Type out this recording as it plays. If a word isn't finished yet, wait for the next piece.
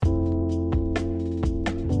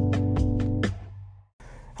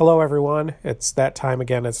Hello, everyone. It's that time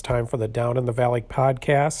again. It's time for the Down in the Valley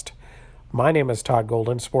podcast. My name is Todd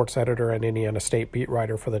Golden, sports editor and Indiana State beat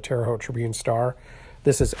writer for the Terre Haute Tribune-Star.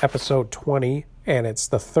 This is episode 20, and it's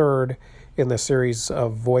the third in the series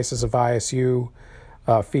of Voices of ISU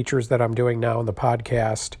features that I'm doing now in the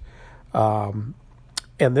podcast. And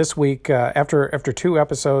this week, after two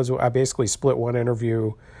episodes, I basically split one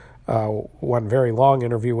very long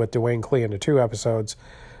interview with Dwayne Clee into two episodes.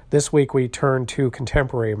 This week we turn to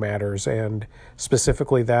contemporary matters, and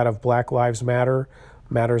specifically that of Black Lives Matter,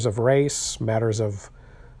 matters of race, matters of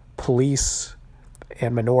police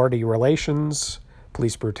and minority relations,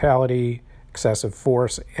 police brutality, excessive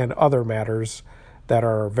force, and other matters that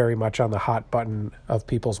are very much on the hot button of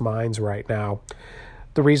people's minds right now.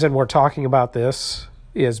 The reason we're talking about this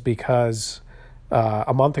is because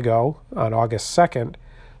a month ago, on August 2nd,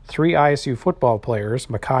 three ISU football players,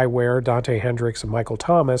 Mekhi Ware, Dante Hendricks, and Michael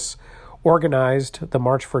Thomas, organized the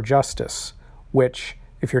March for Justice, which,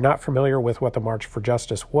 if you're not familiar with what the March for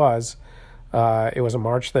Justice was, it was a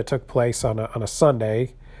march that took place on a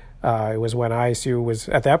Sunday. It was when ISU was,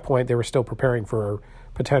 at that point, they were still preparing for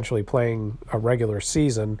potentially playing a regular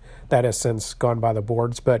season. That has since gone by the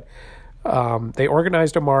boards. But they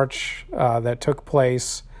organized a march that took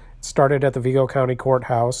place, started at the Vigo County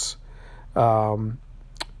Courthouse,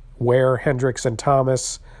 Ware, Hendricks, and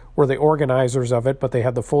Thomas were the organizers of it, but they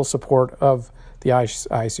had the full support of the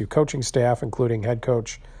ISU coaching staff, including head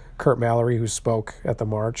coach Curt Mallory, who spoke at the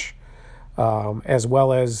march, as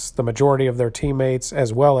well as the majority of their teammates,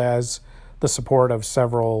 as well as the support of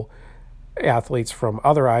several athletes from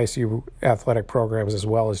other ISU athletic programs, as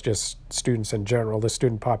well as just students in general. The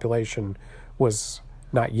student population was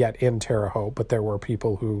not yet in Terre Haute, but there were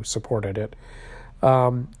people who supported it.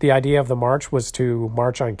 The idea of the march was to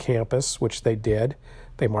march on campus, which they did.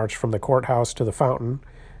 They marched from the courthouse to the fountain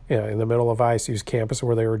in the middle of ISU's campus,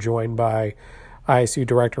 where they were joined by ISU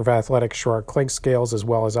Director of Athletics Sherard Clinkscales, as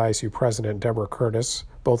well as ISU President Deborah Curtis,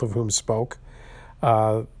 both of whom spoke.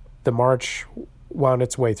 The march wound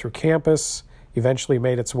its way through campus, eventually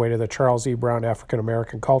made its way to the Charles E. Brown African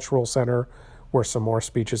American Cultural Center, where some more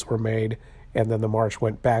speeches were made, and then the march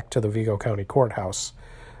went back to the Vigo County Courthouse.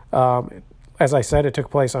 As I said, it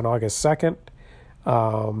took place on August 2nd.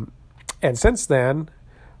 And since then,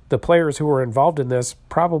 the players who were involved in this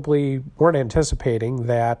probably weren't anticipating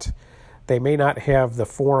that they may not have the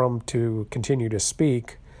forum to continue to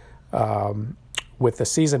speak, with the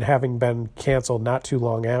season having been canceled not too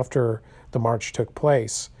long after the march took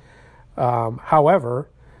place. However,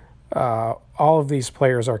 all of these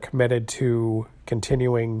players are committed to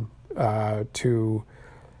continuing to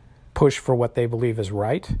push for what they believe is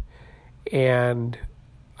right. And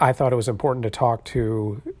I thought it was important to talk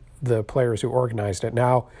to the players who organized it.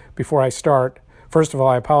 Now, before I start, first of all,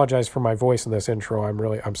 I apologize for my voice in this intro.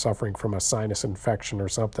 I'm suffering from a sinus infection or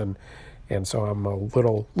something, and so I'm a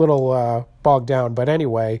little bogged down. But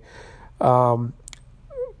anyway,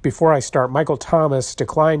 before I start, Michael Thomas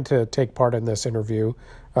declined to take part in this interview,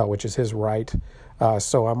 which is his right.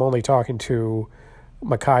 So I'm only talking to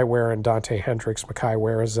Mekhi Ware and Dante Hendricks. Mekhi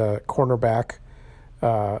Ware is a cornerback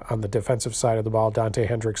on the defensive side of the ball. Dante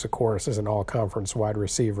Hendricks, of course, is an all-conference wide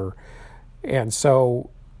receiver. And so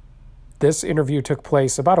this interview took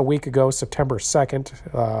place about a week ago, September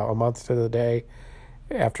 2nd, a month to the day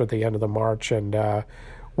after the end of the march. And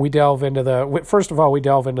we delve into the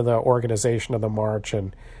organization of the march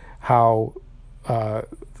and how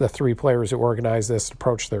the three players who organized this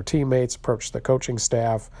approached their teammates, approached the coaching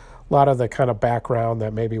staff, a lot of the kind of background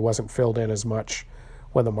that maybe wasn't filled in as much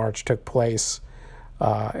when the march took place,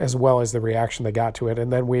 as well as the reaction they got to it.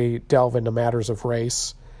 And then we delve into matters of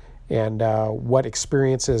race and what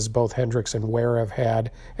experiences both Hendricks and Ware have had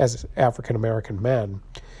as African-American men.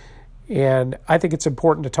 And I think it's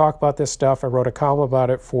important to talk about this stuff. I wrote a column about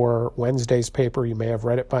it for Wednesday's paper. You may have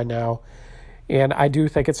read it by now. And I do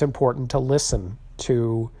think it's important to listen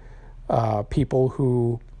to people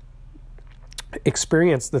who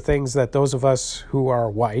experience the things that those of us who are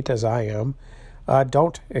white, as I am,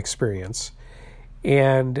 don't experience.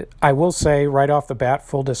 And I will say right off the bat,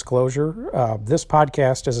 full disclosure, this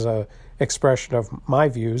podcast is an expression of my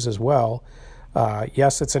views as well.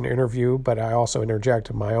 Yes, it's an interview, but I also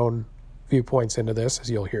interject my own viewpoints into this,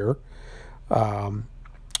 as you'll hear.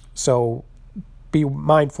 So be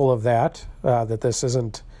mindful of that, that this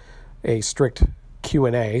isn't a strict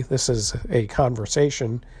Q&A. This is a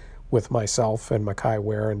conversation with myself and Mekhi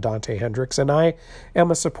Ware and Dante Hendricks, and I am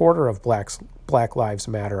a supporter of Black Lives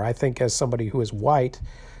Matter. I think as somebody who is white,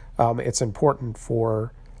 it's important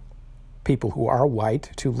for people who are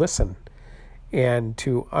white to listen and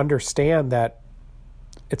to understand that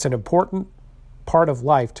it's an important part of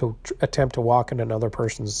life to attempt to walk in another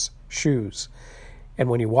person's shoes. And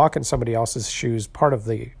when you walk in somebody else's shoes, part of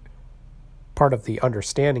the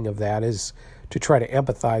understanding of that is to try to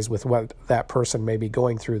empathize with what that person may be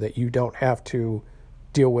going through that you don't have to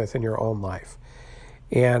deal with in your own life.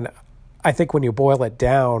 And I think when you boil it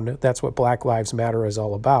down, that's what Black Lives Matter is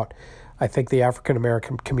all about. I think the African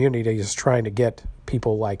American community is trying to get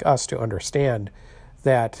people like us to understand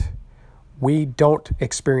that we don't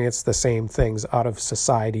experience the same things out of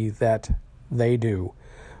society that they do.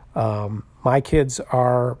 My kids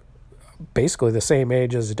are basically the same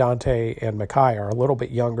age as Dante and Makai are, a little bit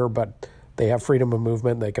younger, but they have freedom of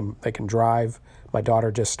movement. They can drive. My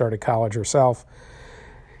daughter just started college herself.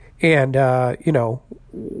 And,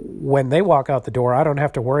 when they walk out the door, I don't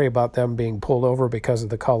have to worry about them being pulled over because of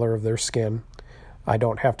the color of their skin. I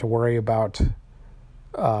don't have to worry about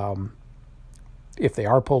if they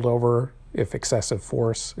are pulled over, if excessive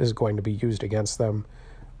force is going to be used against them,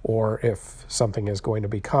 or if something is going to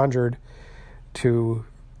be conjured to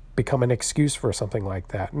become an excuse for something like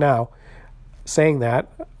that. Now, saying that,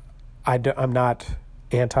 I'm not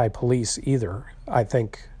anti-police either. I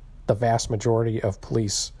think the vast majority of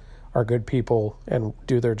police are good people and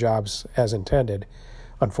do their jobs as intended.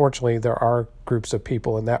 Unfortunately, there are groups of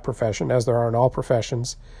people in that profession, as there are in all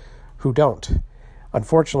professions, who don't.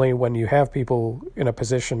 Unfortunately, when you have people in a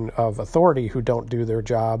position of authority who don't do their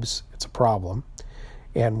jobs, it's a problem.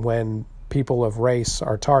 And when people of race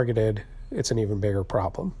are targeted, it's an even bigger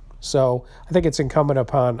problem. So I think it's incumbent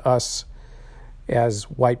upon us as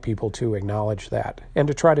white people to acknowledge that and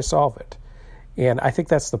to try to solve it. And I think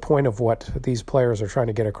that's the point of what these players are trying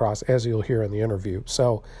to get across, as you'll hear in the interview.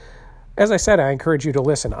 So, as I said, I encourage you to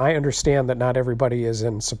listen. I understand that not everybody is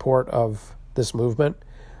in support of this movement.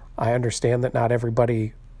 I understand that not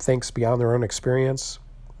everybody thinks beyond their own experience.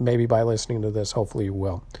 Maybe by listening to this, hopefully you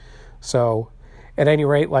will. So, at any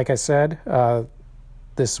rate, like I said,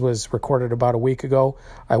 this was recorded about a week ago.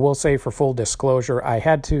 I will say, for full disclosure, I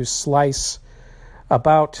had to slice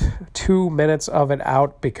about 2 minutes of it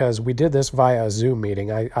out because we did this via a Zoom meeting.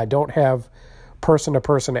 I don't have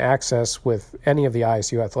person-to-person access with any of the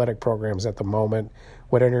ISU athletic programs at the moment.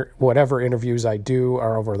 Whatever interviews I do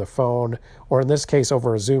are over the phone, or in this case,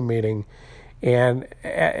 over a Zoom meeting. And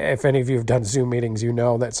if any of you have done Zoom meetings, you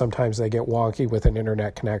know that sometimes they get wonky with an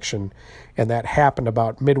internet connection, and that happened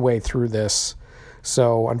about midway through this.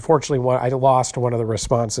 So unfortunately, I lost one of the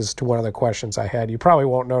responses to one of the questions I had. You probably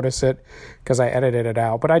won't notice it because I edited it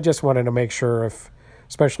out, but I just wanted to make sure,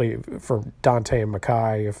 especially for Dante and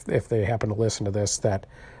Makai, if they happen to listen to this, that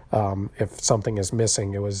if something is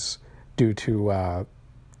missing, it was due to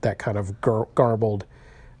that kind of garbled,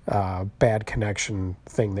 bad connection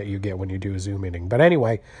thing that you get when you do a Zoom meeting. But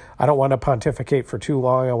anyway, I don't want to pontificate for too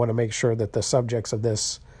long. I want to make sure that the subjects of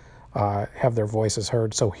this have their voices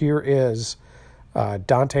heard. So here is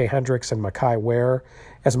Dante Hendricks and Makai Ware.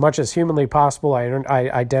 As much as humanly possible, I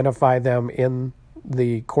identify them in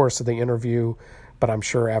the course of the interview, but I'm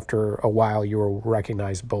sure after a while you will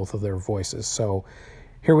recognize both of their voices. So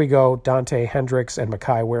here we go, Dante Hendricks and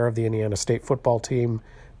Makai Ware of the Indiana State football team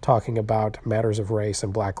talking about matters of race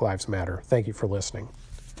and Black Lives Matter. Thank you for listening.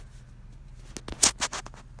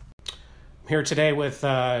 I'm here today with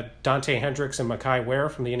Dante Hendricks and Makai Ware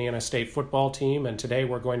from the Indiana State football team, and today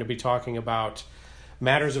we're going to be talking about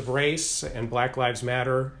matters of race and Black Lives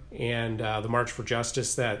Matter and the March for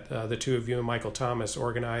Justice that the two of you and Michael Thomas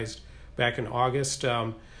organized back in August.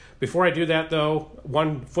 Before I do that, though,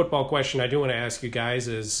 one football question I do want to ask you guys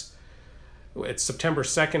is, it's September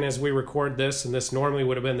 2nd as we record this, and this normally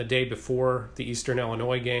would have been the day before the Eastern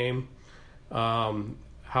Illinois game.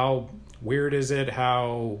 How weird is it?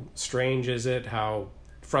 How strange is it? How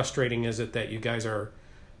frustrating is it that you guys are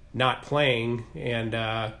not playing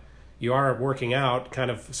and you are working out,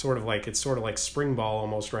 it's sort of like spring ball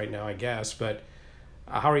almost right now, I guess. But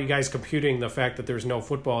how are you guys computing the fact that there's no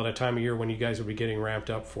football at a time of year when you guys will be getting ramped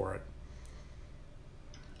up for it?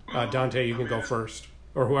 Dante, you can go first,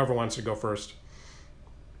 or whoever wants to go first.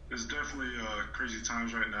 It's definitely crazy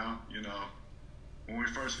times right now. When we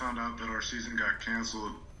first found out that our season got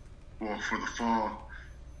canceled, for the fall,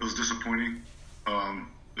 it was disappointing.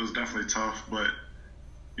 It was definitely tough, but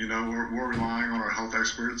we're relying on our health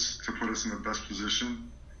experts to put us in the best position.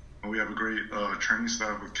 And we have a great training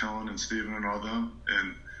staff with Kellen and Steven and all them,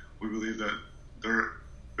 and we believe that they're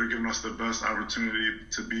giving us the best opportunity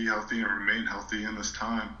to be healthy and remain healthy in this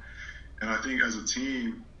time. And I think as a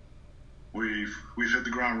team, we've hit the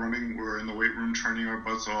ground running. We're in the weight room training our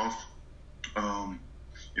butts off.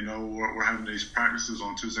 We're having these practices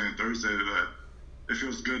on Tuesday and Thursday that it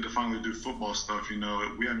feels good to finally do football stuff. We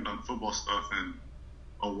haven't done football stuff in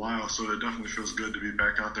a while. So it definitely feels good to be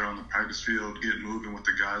back out there on the practice field, get moving with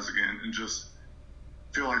the guys again, and just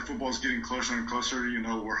feel like football's getting closer and closer. You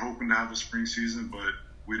know, we're hoping to have a spring season, but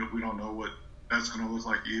we don't know what that's going to look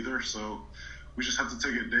like either. So we just have to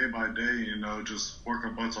take it day by day, you know, just work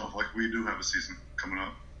our butts off like we do have a season coming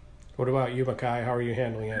up. What about you, Makai? How are you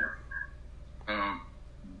handling it?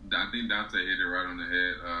 I think Dante hit it right on the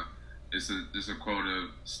head. It's a quote of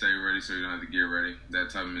stay ready so you don't have to get ready, that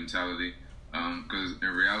type of mentality. Because in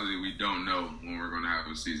reality, we don't know when we're going to have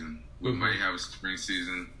a season. We might have a spring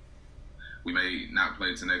season. We may not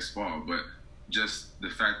play till next fall. But just the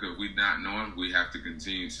fact that we not knowing, we have to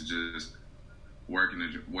continue to just work in the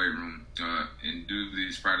weight room and do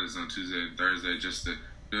these practices on Tuesday and Thursday just to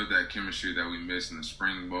build that chemistry that we missed in the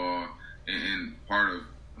spring ball and part of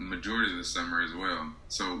a majority of the summer as well.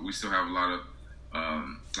 So we still have a lot of,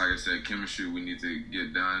 like I said, chemistry we need to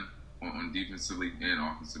get done on defensively and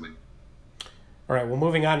offensively. All right, well,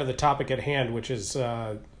 moving on to the topic at hand, which is,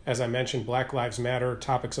 as I mentioned, Black Lives Matter,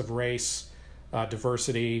 topics of race,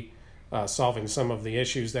 diversity, solving some of the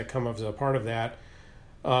issues that come as a part of that.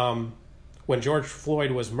 When George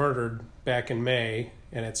Floyd was murdered back in May,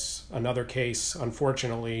 and it's another case,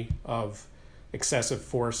 unfortunately, of excessive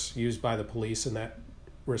force used by the police in that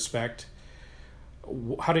respect.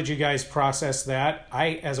 How did you guys process that?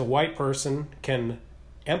 I, as a white person, can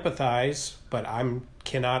empathize, but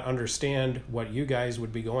cannot understand what you guys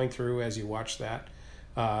would be going through as you watch that.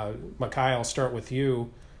 Makai, I'll start with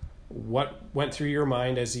you. What went through your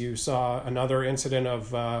mind as you saw another incident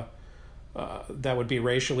of that would be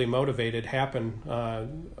racially motivated happen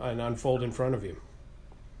and unfold in front of you?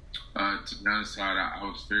 To be honest, Todd, I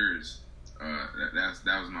was furious.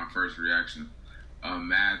 That was my first reaction.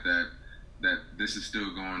 Mad that this is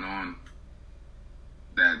still going on.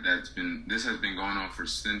 This has been going on for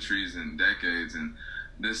centuries and decades, and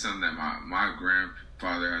this is something that my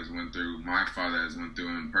grandfather has went through, my father has went through,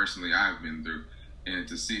 and personally I've been through. And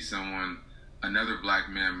to see another black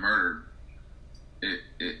man murdered,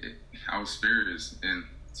 I was furious and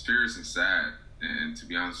sad. And to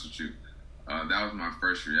be honest with you, that was my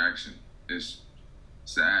first reaction. It's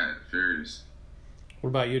sad, furious. What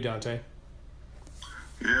about you, Dante?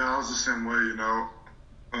 Yeah, I was the same way, you know.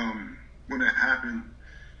 When it happened,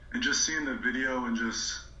 and just seeing the video and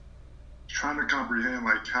just trying to comprehend,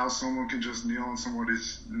 like, how someone can just kneel on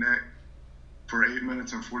somebody's neck for 8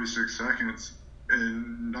 minutes and 46 seconds,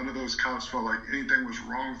 and none of those cops felt like anything was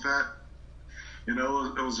wrong with that. You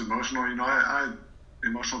know, it was emotional. You know, I had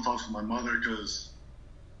emotional talks with my mother because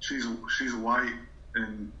she's white,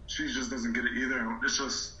 and she just doesn't get it either. And it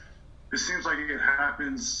seems like it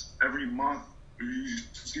happens every month. You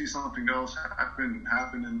see something else happen,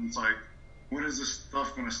 and it's like, when is this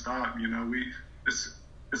stuff going to stop? You know,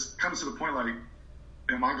 it's kind of to the point, like,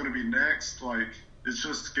 am I going to be next? Like, it's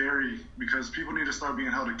just scary because people need to start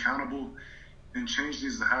being held accountable, and change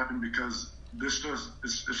needs to happen because it's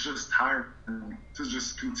just tiring to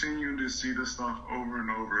just continue to see this stuff over and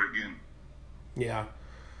over again. Yeah.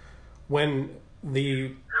 When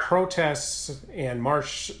the protests and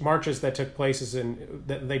marches that took place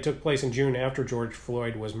in June after George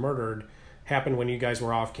Floyd was murdered happened when you guys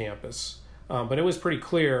were off campus. But it was pretty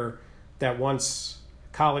clear that once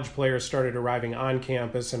college players started arriving on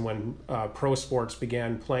campus and when pro sports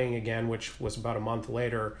began playing again, which was about a month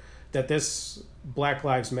later, that this Black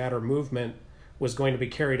Lives Matter movement was going to be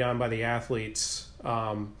carried on by the athletes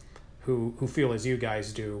who feel as you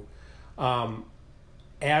guys do.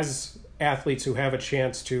 As athletes who have a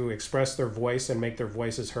chance to express their voice and make their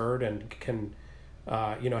voices heard and can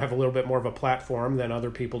have a little bit more of a platform than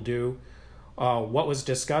other people do, what was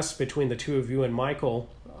discussed between the two of you and Michael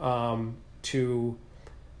to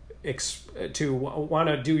want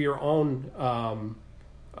to do your own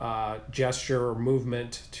gesture or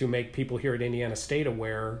movement to make people here at Indiana State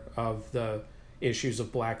aware of the issues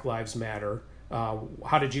of Black Lives Matter?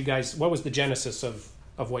 What was the genesis of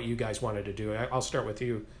what you guys wanted to do? I'll start with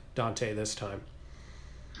you, Dante, this time.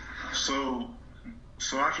 So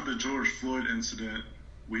after the George Floyd incident,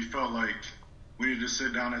 we felt like we needed to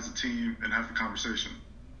sit down as a team and have a conversation.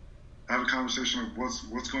 Have a conversation of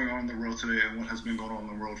what's going on in the world today and what has been going on in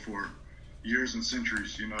the world for years and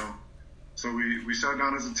centuries, you know. So we sat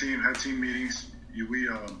down as a team, had team meetings. We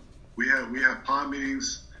had pod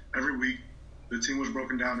meetings every week. The team was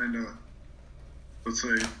broken down into, let's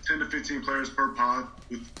say, 10 to 15 players per pod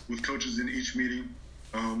with coaches in each meeting.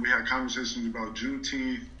 We had conversations about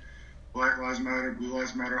Juneteenth, Black Lives Matter, Blue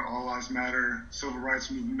Lives Matter, All Lives Matter, Civil Rights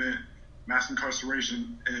Movement, mass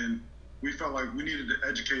incarceration, and we felt like we needed to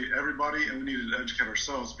educate everybody and we needed to educate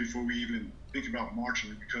ourselves before we even think about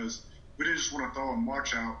marching, because we didn't just want to throw a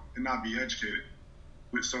march out and not be educated.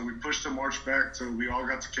 So we pushed the march back till we all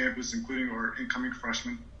got to campus, including our incoming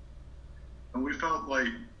freshmen. And we felt like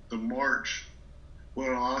the march would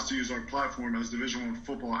allow us to use our platform as Division I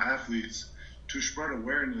football athletes to spread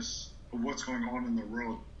awareness of what's going on in the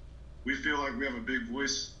world. We feel like we have a big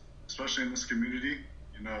voice, especially in this community.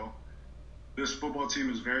 You know, this football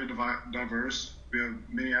team is very diverse. We have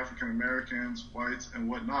many African Americans, whites, and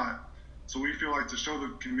whatnot. So we feel like to show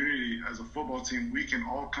the community as a football team, we can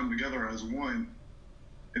all come together as one.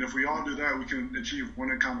 And if we all do that, we can achieve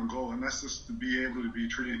one common goal, and that's just to be able to be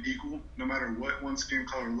treated equal, no matter what one's skin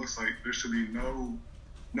color looks like. There should be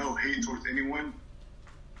no hate towards anyone,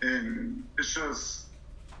 and it's just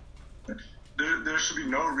there should be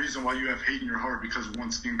no reason why you have hate in your heart because of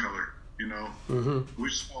one skin color. You know, we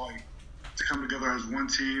just want to come together as one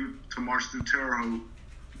team to march through Terre Haute.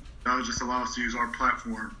 That would just allow us to use our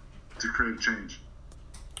platform to create change.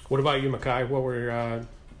 What about you, Mekhi?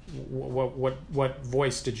 What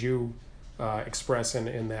voice did you express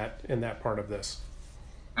in that part of this?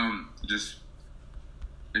 Just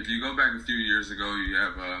if you go back a few years ago, you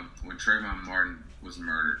have when Trayvon Martin was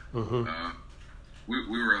murdered.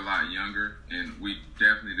 We were a lot younger, and we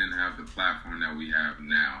definitely didn't have the platform that we have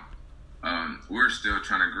now. We're still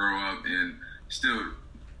trying to grow up, and still,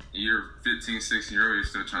 you're 15, 16 year old, you're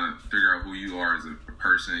still trying to figure out who you are as a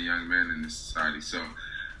person, a young man in this society. So,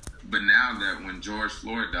 but now that when George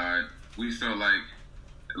Floyd died, we felt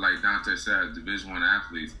like Dante said, Division I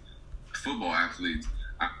athletes, football athletes.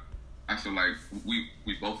 I feel like we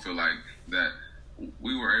both feel like that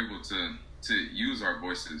we were able to use our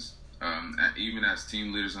voices, even as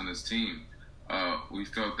team leaders on this team. We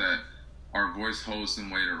felt that our voice holds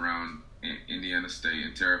some weight around Indiana State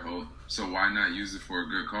and Terre Haute, so why not use it for a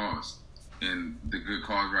good cause? And the good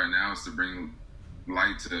cause right now is to bring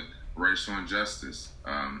light to racial injustice,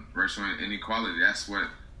 racial inequality. That's what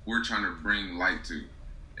we're trying to bring light to.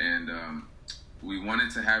 And we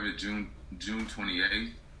wanted to have it June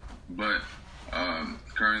 28th, but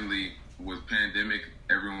currently with pandemic,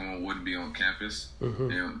 everyone wouldn't be on campus.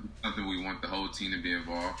 And something we want the whole team to be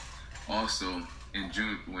involved. Also, in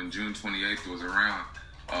June, when June 28th was around,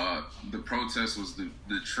 the protest was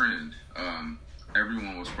the trend.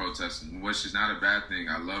 Everyone was protesting, which is not a bad thing.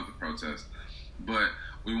 I love the protest. But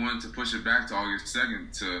we wanted to push it back to August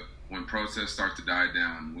 2nd to when protests start to die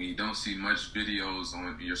down. We don't see much videos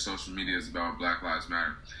on your social medias about Black Lives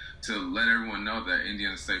Matter. To let everyone know that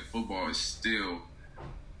Indiana State football is still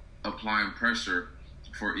applying pressure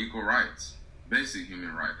for equal rights, basic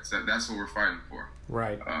human rights. That's what we're fighting for.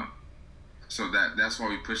 Right. So that's why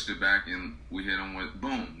we pushed it back, and we hit them with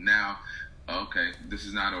boom. Now, okay, this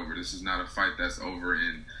is not over. This is not a fight that's over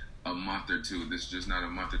in a month or two. This is just not a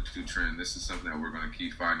month or two trend. This is something that we're going to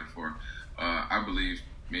keep fighting for. I believe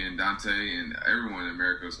me and Dante and everyone in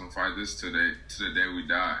America is going to fight this to the day we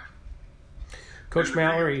die. Coach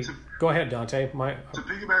Mallory, go ahead, Dante. To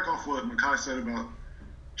piggyback off what Mekhi said about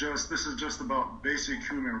this is just about basic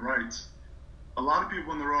human rights. A lot of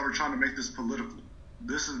people in the world are trying to make this political.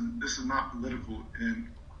 This is not political, and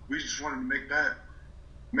we just wanted to make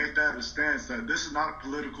that a stance that this is not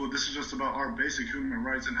political. This is just about our basic human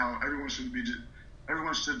rights and how everyone should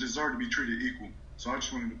deserve to be treated equal. So I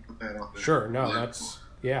just wanted to put that out there. Sure, no,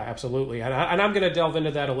 yeah, absolutely, and I'm going to delve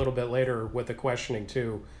into that a little bit later with the questioning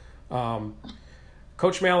too.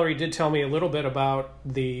 Coach Mallory did tell me a little bit about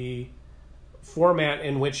the format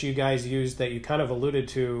in which you guys used that you kind of alluded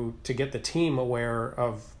to get the team aware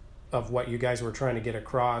of what you guys were trying to get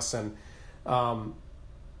across. And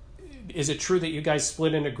is it true that you guys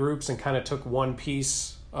split into groups and kind of took one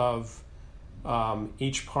piece of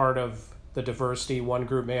each part of the diversity? One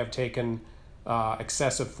group may have taken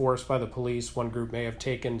excessive force by the police. One group may have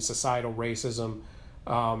taken societal racism.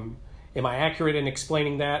 Am I accurate in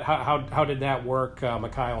explaining that? How did that work?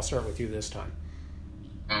 Mekhi, I'll start with you this time.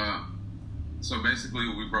 So basically,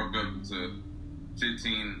 we broke up into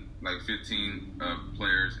 15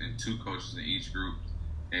 players and 2 coaches in each group,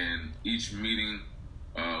 and each meeting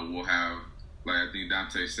will have, like I think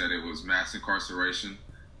Dante said, it was mass incarceration,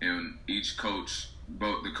 and each coach,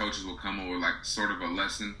 both the coaches will come over like sort of a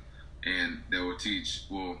lesson, and they will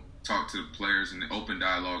talk to the players in the open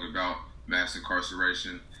dialogue about mass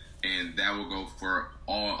incarceration, and that will go for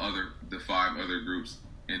the 5 other groups.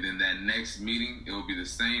 And then that next meeting, it will be the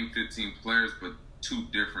same 15 players, but 2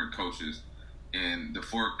 different coaches. And the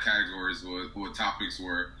 4 categories topics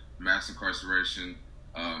were mass incarceration,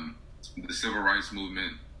 the civil rights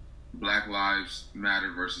movement, Black Lives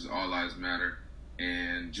Matter versus All Lives Matter,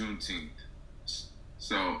 and Juneteenth.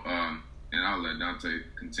 So, and I'll let Dante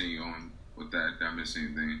continue on with that. Did I miss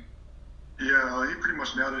anything? Yeah, he pretty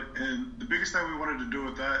much nailed it. And the biggest thing we wanted to do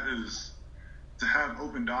with that is to have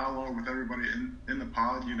open dialogue with everybody in the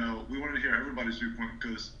pod. You know, we wanted to hear everybody's viewpoint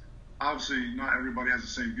because obviously not everybody has the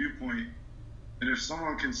same viewpoint. And if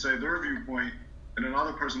someone can say their viewpoint and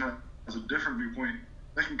another person has a different viewpoint,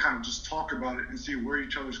 they can kind of just talk about it and see where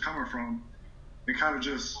each other's coming from, and kind of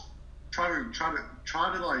just try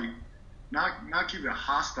to like not keep it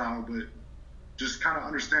hostile, but just kind of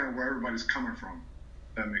understand where everybody's coming from.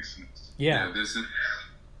 If that makes sense. Yeah. This is.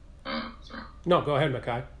 Sorry. No, go ahead,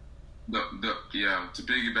 Makai. To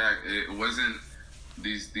piggyback, it wasn't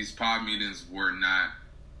these pod meetings were not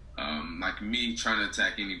like me trying to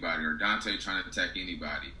attack anybody or Dante trying to attack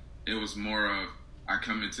anybody. It was more of I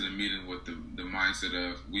come into the meeting with the mindset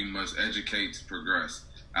of we must educate to progress.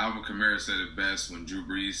 Alvin Kamara said it best when Drew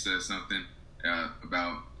Brees said something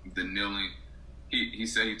about the kneeling. He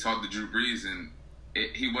said he talked to Drew Brees and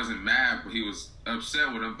he wasn't mad, but he was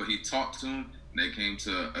upset with him. But he talked to him, and they came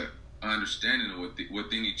to an understanding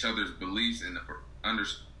within each other's beliefs and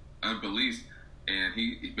unbeliefs. And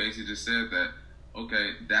he basically just said that,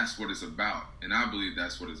 okay, that's what it's about. And I believe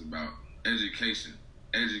that's what it's about. Education.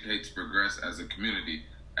 Educate to progress as a community,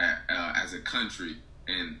 as a country,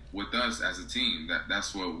 and with us as a team. That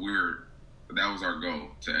was our goal,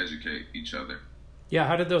 to educate each other. Yeah,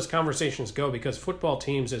 how did those conversations go? Because football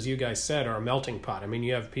teams, as you guys said, are a melting pot. I mean,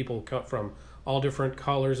 you have people cut from all different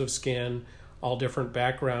colors of skin, all different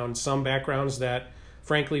backgrounds, some backgrounds that,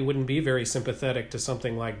 frankly, wouldn't be very sympathetic to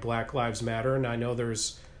something like Black Lives Matter. And I know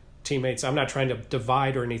there's teammates, I'm not trying to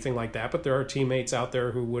divide or anything like that, but there are teammates out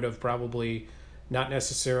there who would have probably not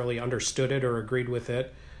necessarily understood it or agreed with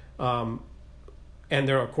it. And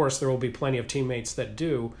there, of course, there will be plenty of teammates that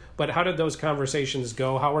do. But how did those conversations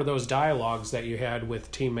go? How were those dialogues that you had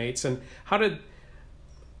with teammates? And how did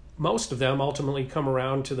most of them ultimately come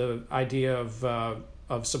around to the idea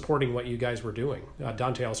of supporting what you guys were doing?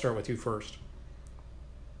 Dante, I'll start with you first.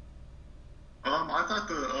 I thought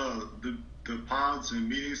the pods and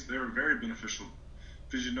meetings, they were very beneficial.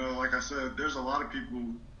 Because, you know, like I said, there's a lot of people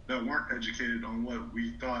that weren't educated on what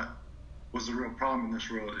we thought was the real problem in this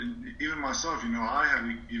world. And even myself, you know, I had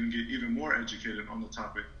to even get even more educated on the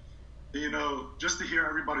topic. And, you know, just to hear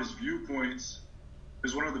everybody's viewpoints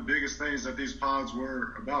is one of the biggest things that these pods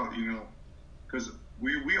were about, you know, because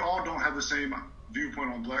we all don't have the same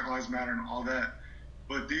viewpoint on Black Lives Matter and all that.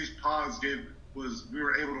 But these pods we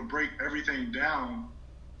were able to break everything down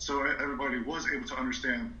so everybody was able to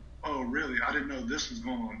understand, oh, really, I didn't know this was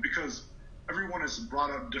going on. Because everyone is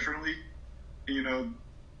brought up differently, you know.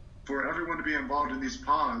 For everyone to be involved in these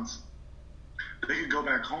pods, they could go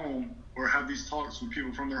back home or have these talks with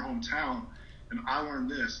people from their hometown, and I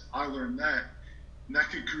learned this, I learned that, and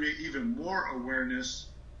that could create even more awareness,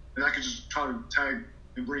 and I could just try to tag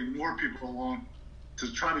and bring more people along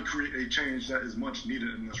to try to create a change that is much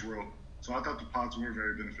needed in this world. So I thought the pods were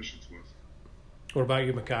very beneficial to us. What about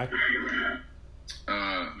you, Makai?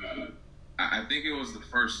 I think it was the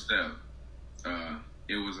first step.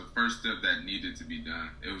 It was a first step that needed to be done.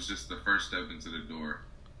 It was just the first step into the door.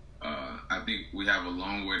 I think we have a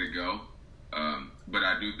long way to go, but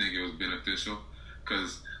I do think it was beneficial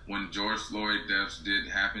because when George Floyd deaths did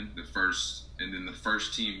happen, the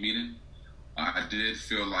first team meeting, I did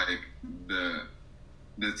feel like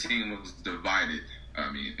the team was divided.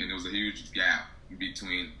 I mean, and there was a huge gap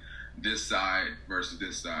between this side versus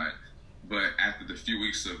this side. But after the few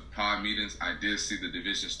weeks of pod meetings, I did see the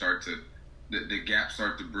division start to. The gap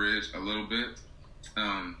start to bridge a little bit,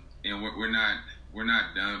 and we're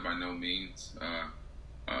not done by no means.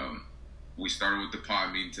 We started with the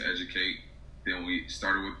pod meeting to educate, then we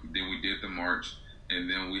did the march, and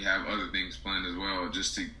then we have other things planned as well,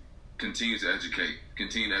 just to continue to educate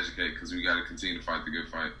because we got to continue to fight the good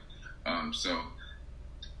fight. So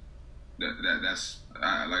that's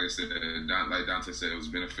like I said, like Dante said, it was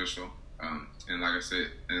beneficial, and like I said,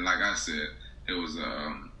 it was.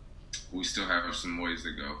 We still have some ways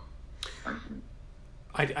to go.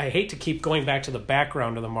 I hate to keep going back to the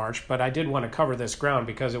background of the march, but I did want to cover this ground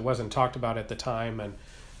because it wasn't talked about at the time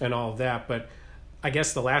and all of that. But I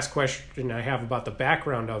guess the last question I have about the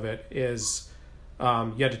background of it is you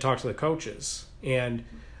had to talk to the coaches. And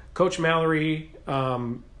Coach Mallory,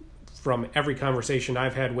 from every conversation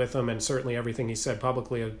I've had with him and certainly everything he said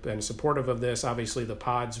publicly, have been supportive of this. Obviously, the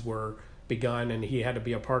pods were begun, and he had to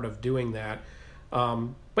be a part of doing that.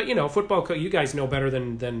 But, you know, football, you guys know better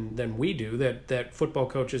than we do that football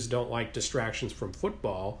coaches don't like distractions from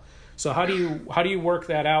football. So how do you work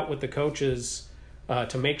that out with the coaches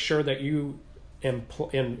to make sure that you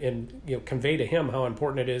convey to him how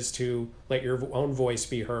important it is to let your own voice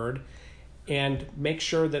be heard and make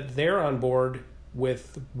sure that they're on board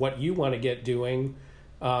with what you want to get doing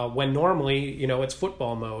when normally, it's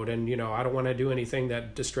football mode, and I don't want to do anything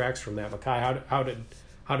that distracts from that. Makai, how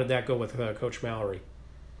did that go with Coach Mallory?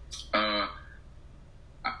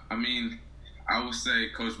 I mean, I would say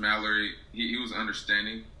Coach Mallory, he was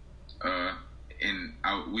understanding, and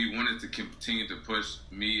we wanted to continue to push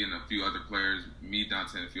me and a few other players,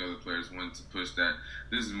 Dante, and a few other players wanted to push that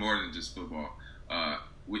this is more than just football.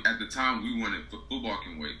 At the time, we wanted football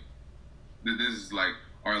can wait. This is like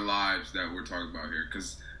our lives that we're talking about here,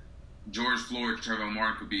 because George Floyd, Trayvon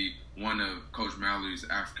Martin could be one of Coach Mallory's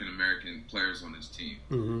African American players on his team.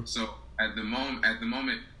 Mm-hmm. So at the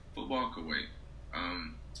moment, football could wait.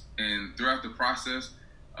 And throughout the process,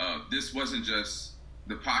 this wasn't just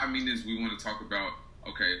the pod meetings. We want to talk about,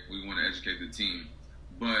 okay, we want to educate the team,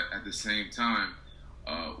 but at the same time,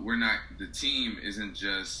 the team isn't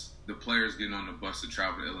just the players getting on the bus to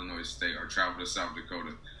travel to Illinois State or travel to South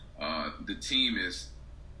Dakota. The team is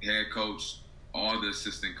head coach, all the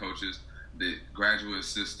assistant coaches, the graduate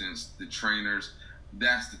assistants, the trainers.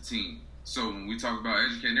 That's the team. So when we talk about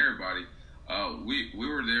educating everybody, we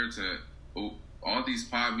were there to all these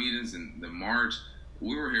pod meetings and the march.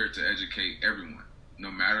 We were here to educate everyone, no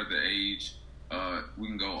matter the age. We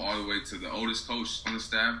can go all the way to the oldest coach on the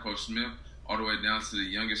staff, Coach Smith, all the way down to the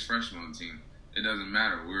youngest freshman on the team. It doesn't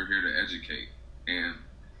matter. We're here to educate. And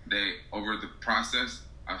over the process,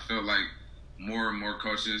 I felt like more and more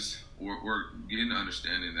coaches were getting the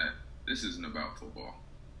understanding that this isn't about football.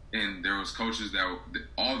 And there was coaches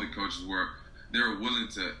all the coaches were willing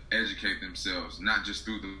to educate themselves, not just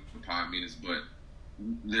through the pod meetings, but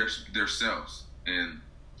themselves and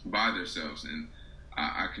by themselves. And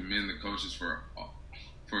I commend the coaches for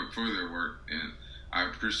their work, and I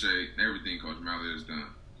appreciate everything Coach Mallory has done.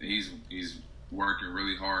 And he's working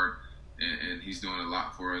really hard, and he's doing a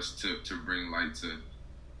lot for us to bring light to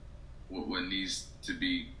what needs to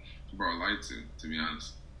be brought light to be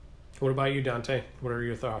honest. What about you, Dante? What are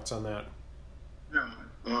your thoughts on that? Yeah,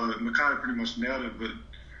 Makai pretty much nailed it, but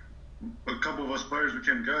a couple of us players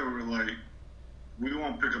became together. We were like, we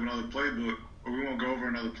won't pick up another playbook, or we won't go over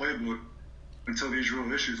another playbook until these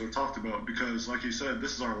real issues are talked about, because like you said,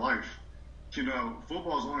 this is our life.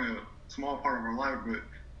 Football is only a small part of our life, but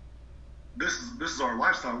this is our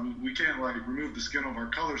lifestyle. We can't remove the skin of our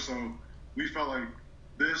color, so we felt like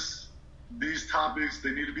these topics,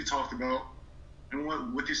 they need to be talked about. And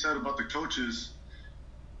what you said about the coaches,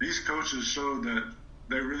 these coaches showed that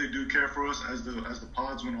they really do care for us as the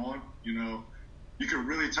pods went on. You could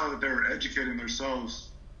really tell that they were educating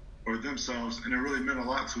themselves, and it really meant a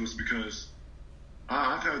lot to us, because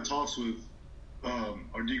I've had talks with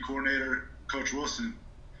our D coordinator, Coach Wilson,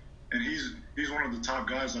 and he's one of the top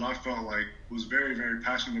guys that I felt like was very, very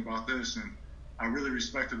passionate about this, and I really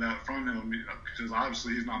respected that from him, because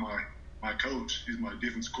obviously he's not my coach, he's my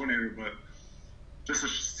defense coordinator, but just to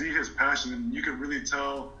see his passion, and you could really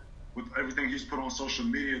tell with everything he's put on social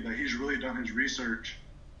media that he's really done his research,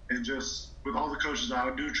 and just with all the coaches,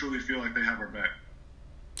 I do truly feel like they have our back.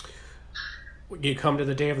 You come to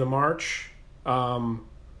the day of the march.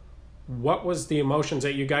 What was the emotions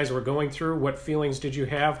that you guys were going through? What feelings did you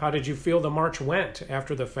have? How did you feel the march went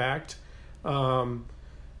after the fact?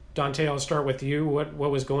 Dante, I'll start with you. What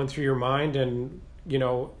was going through your mind? And,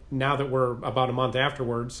 now that we're about a month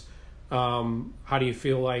afterwards, how do you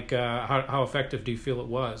feel like, how effective do you feel it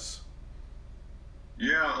was?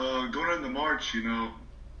 Yeah, going into the march,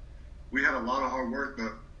 we had a lot of hard work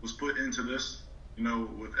that was put into this,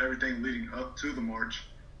 with everything leading up to the march.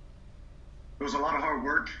 It was a lot of hard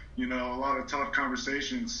work, a lot of tough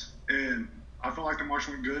conversations, and I felt like the march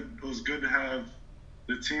went good. It was good to have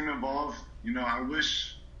the team involved. I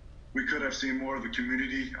wish we could have seen more of the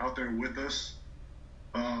community out there with us,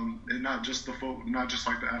 and not just like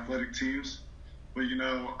the athletic teams. But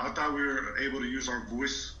I thought we were able to use our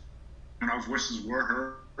voice, and our voices were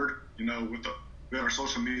heard. We had our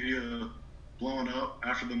social media blowing up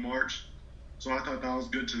after the march, so I thought that was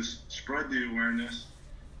good to spread the awareness.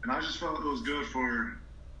 And I just felt it was good for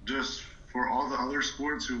all the other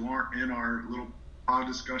sports who aren't in our little pod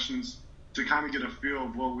discussions to kind of get a feel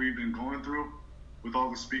of what we've been going through with all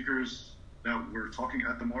the speakers that were talking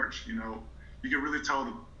at the march. You could really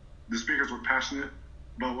tell the speakers were passionate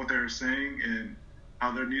about what they were saying and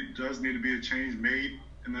how there does need to be a change made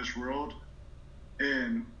in this world.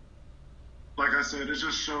 And like I said, it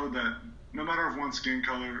just showed that no matter of one skin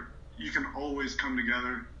color, you can always come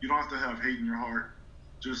together. You don't have to have hate in your heart.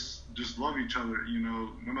 Just love each other,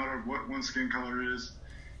 no matter what one skin color is,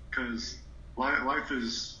 because life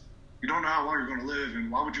is, you don't know how long you're going to live,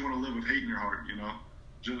 and why would you want to live with hate in your heart,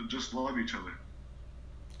 Just love each other.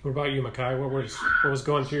 What about you, Makai? What was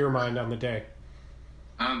going through your mind on the day?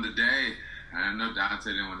 On the day, I know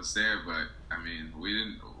Dante didn't want to say it, but I mean, we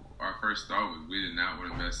didn't. Our first thought was we did not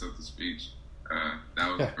want to mess up the speech. That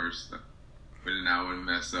was the first stuff. We did not want to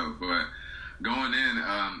mess up. But going in,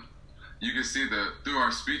 you can see through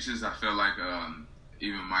our speeches, I feel like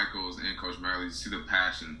even Michael's and Coach Mallory, you see the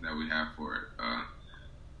passion that we have for it.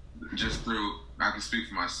 Just through, I can speak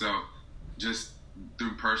for myself, just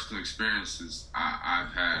through personal experiences,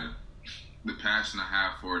 I've had the passion I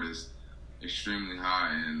have for it is extremely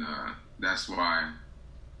high, and that's why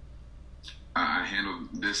I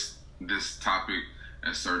handled this topic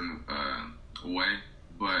a certain way.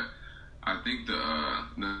 But I think the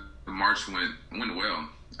march went well.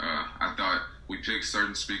 I thought we picked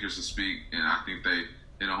certain speakers to speak, and I think they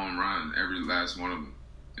hit a home run, every last one of them.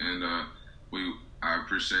 And I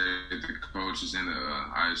appreciate the coaches in the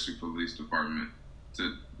ISU Police Department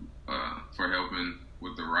for helping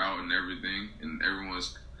with the route and everything, and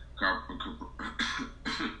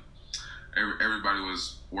everybody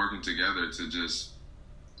was working together to just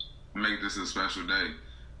make this a special day.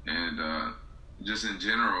 And just in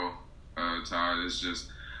general, Todd, it's just,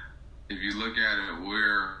 if you look at it,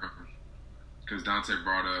 because Dante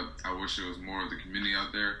brought up, I wish there was more of the community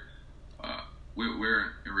out there.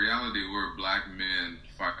 We're in reality, we're black men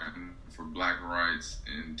fighting for black rights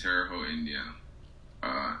in Terre Haute, Indiana.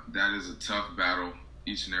 That is a tough battle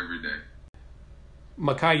each and every day.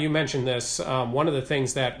 Makai, you mentioned this. One of the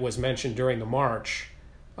things that was mentioned during the march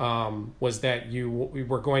was that we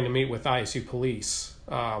were going to meet with ISU police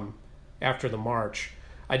after the march.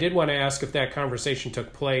 I did want to ask if that conversation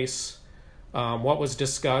took place, what was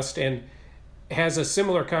discussed, and has a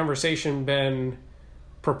similar conversation been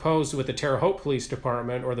proposed with the Terre Haute Police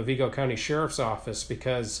Department or the Vigo County Sheriff's Office?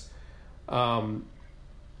 Because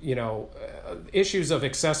issues of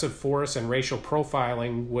excessive force and racial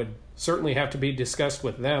profiling would certainly have to be discussed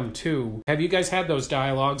with them too. Have you guys had those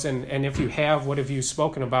dialogues, and if you have, what have you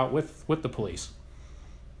spoken about with the police?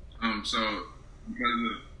 So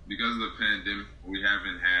because of the pandemic, we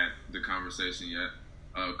haven't had the conversation yet.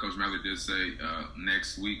 Coach Mallory did say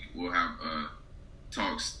next week we'll have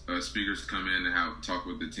speakers come in and have talk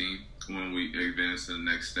with the team when we advance to the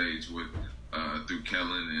next stage with through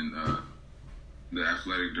Kellen and the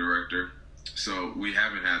athletic director. So we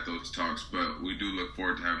haven't had those talks, but we do look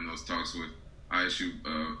forward to having those talks with ISU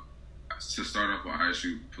to start off with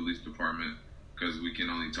ISU Police Department, because we can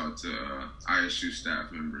only talk to ISU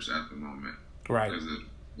staff members at the moment. Right. Because of the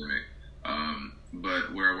pandemic.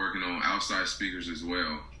 But we're working on outside speakers as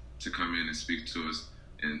well to come in and speak to us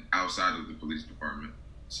and outside of the police department.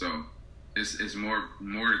 So it's more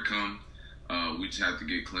to come. We just have to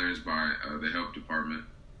get clearance by the health department.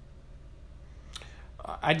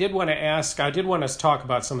 I did want to talk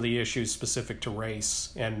about some of the issues specific to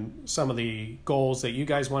race and some of the goals that you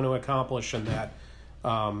guys want to accomplish, and that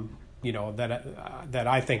that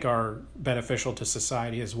I think are beneficial to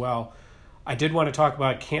society as well. I did want to talk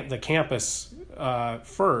about the campus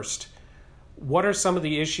first. What are some of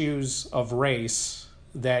the issues of race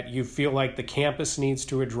that you feel like the campus needs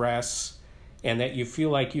to address, and that you feel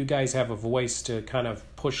like you guys have a voice to kind of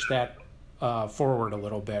push that forward a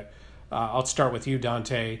little bit? I'll start with you,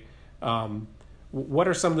 Dante. What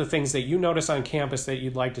are some of the things that you notice on campus that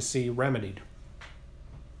you'd like to see remedied?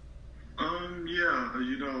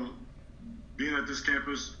 Being at this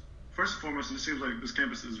campus, first and foremost, it seems like this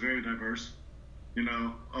campus is very diverse.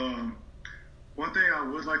 One thing I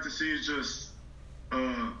would like to see is just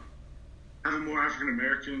having more African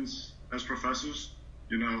Americans as professors.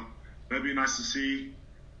 That'd be nice to see.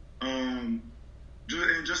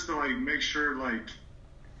 Just to make sure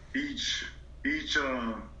each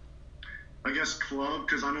I guess club,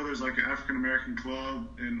 because I know there's an African American club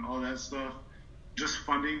and all that stuff, just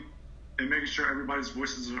funding and making sure everybody's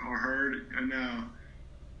voices are heard, and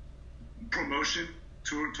promotion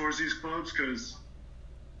towards these clubs, because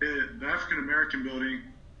the African American building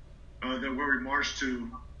where we marched to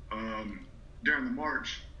during the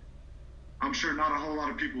march, I'm sure not a whole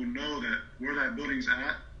lot of people know where that building's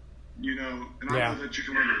at, and I know that you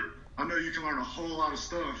can learn. I know you can learn a whole lot of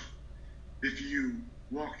stuff if you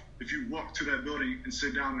walk to that building and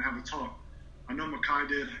sit down and have a talk. I know Makai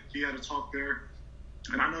did; he had a talk there,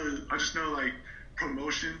 and I just know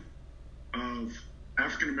promotion of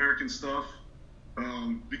African American stuff,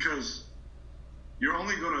 because you're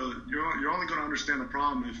only gonna understand the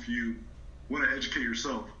problem if you want to educate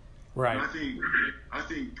yourself. Right. And I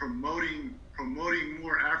think promoting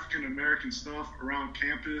more African American stuff around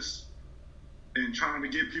campus and trying to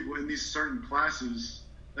get people in these certain classes,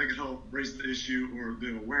 that could help raise the issue or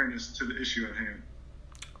the awareness to the issue at hand.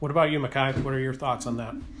 What about you, Makai? What are your thoughts on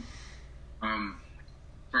that?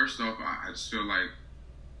 First off, I just feel like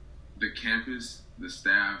the campus, the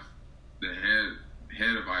staff, the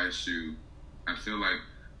head of ISU, I feel like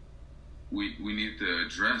we need to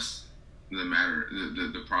address the matter,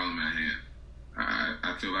 the problem at hand.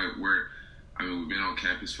 I feel like we've been on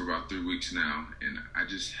campus for about 3 weeks now, and I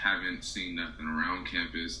just haven't seen nothing around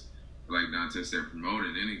campus, like Dante said,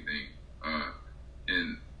 promoting anything.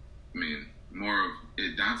 And I mean, more of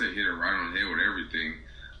it, Dante hit it right on the head with everything,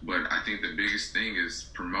 but I think the biggest thing is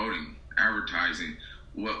promoting, advertising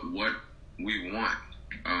what we want.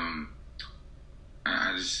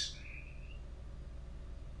 I just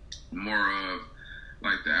more of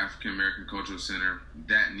like the African American Cultural Center,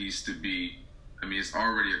 that needs to be, I mean, it's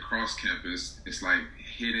already across campus. It's like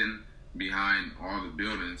hidden behind all the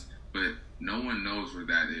buildings, but no one knows where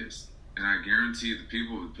that is. And I guarantee the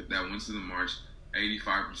people that went to the march,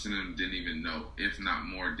 85% of them didn't even know, if not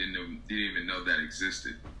more, didn't even know that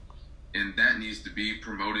existed. And that needs to be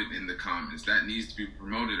promoted in the Commons. That needs to be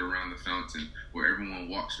promoted around the fountain where everyone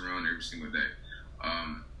walks around every single day.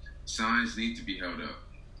 Signs need to be held up.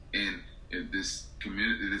 And if this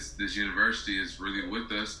community, this university is really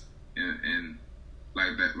with us, and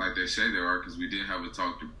like they say they are, because we did have a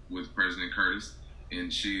talk with President Curtis,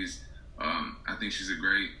 and she's, I think she's a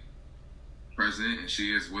great president, and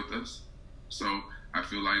she is with us. So I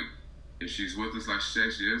feel like if she's with us like she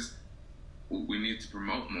says she is, we need to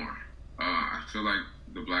promote more. I feel like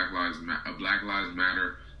the Black Lives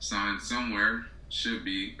Matter sign somewhere should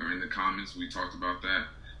be, or in the comments, we talked about that.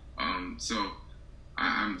 So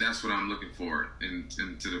that's what I'm looking for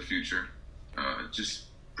into the future. Just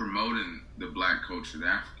promoting the Black culture, the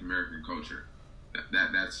African American culture.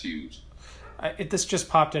 That's huge. This just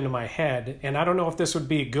popped into my head, and I don't know if this would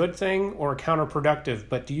be a good thing or counterproductive,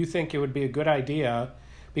 but do you think it would be a good idea?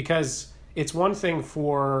 Because it's one thing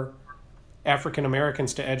for African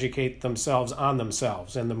Americans to educate themselves on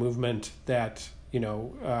themselves and the movement that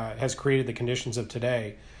has created the conditions of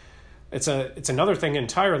today. It's another thing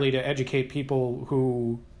entirely to educate people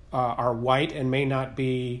who are white and may not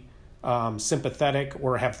be sympathetic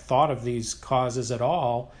or have thought of these causes at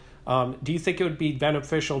all. Do you think it would be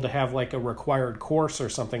beneficial to have like a required course or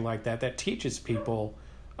something like that teaches people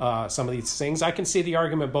some of these things? I can see the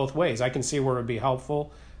argument both ways. I can see where it would be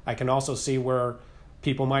helpful. I can also see where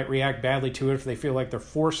people might react badly to it if they feel like they're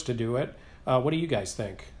forced to do it. What do you guys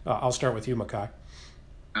think? I'll start with you, Makai.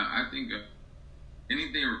 I think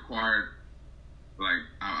anything required, like,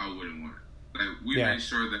 I wouldn't want it. Like, we made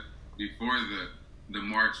sure that before the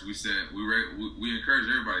march, we said we encourage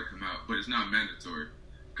everybody to come out, but it's not mandatory.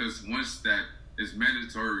 Because once that is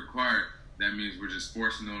mandatory required, that means we're just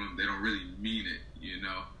forcing on them. They don't really mean it,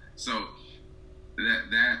 So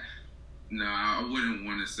no, I wouldn't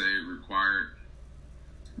want to say required.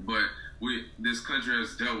 But this country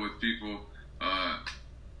has dealt with people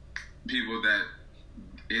that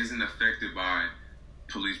isn't affected by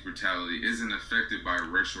police brutality, isn't affected by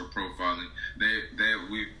racial profiling.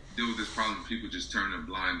 We deal with this problem. People just turn a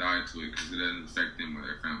blind eye to it because it doesn't affect them or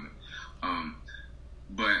their family.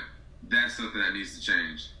 But that's something that needs to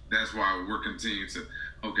change. That's why we're continuing to,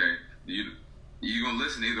 you're going to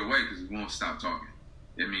listen either way because we won't stop talking.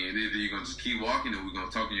 I mean, either you're going to just keep walking and we're going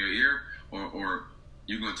to talk in your ear, or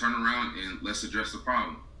you're going to turn around and let's address the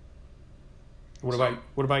problem. What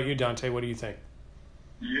about you, Dante? What do you think?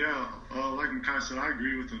 Yeah, like Makai said, I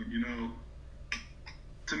agree with him.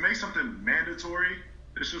 To make something mandatory,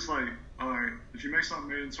 it's just like, all right, if you make something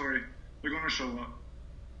mandatory, they're going to show up.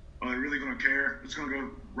 Are they really going to care? It's going to go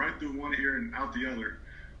right through one ear and out the other.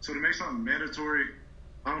 So to make something mandatory,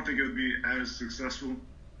 I don't think it would be as successful.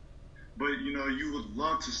 But, you would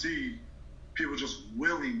love to see people just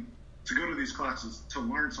willing to go to these classes to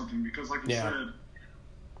learn something. Because like you said,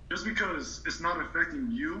 just because it's not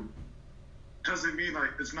affecting you doesn't mean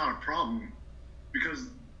like it's not a problem. Because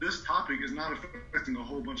this topic is not affecting a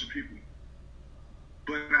whole bunch of people.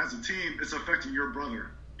 But as a team, it's affecting your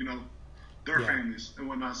brother, their families and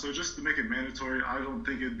whatnot. So just to make it mandatory, I don't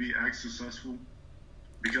think it'd be as successful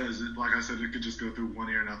because, like I said, it could just go through one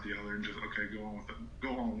ear and out the other and just, go on with it. Go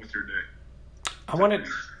on with your day. I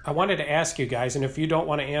wanted to ask you guys, and if you don't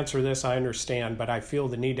want to answer this, I understand, but I feel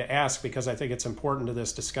the need to ask because I think it's important to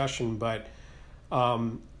this discussion. But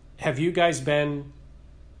have you guys been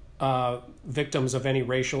victims of any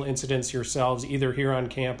racial incidents yourselves, either here on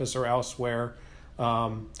campus or elsewhere?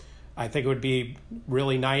 I think it would be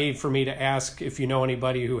really naive for me to ask if you know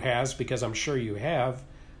anybody who has, because I'm sure you have,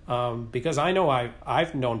 because I know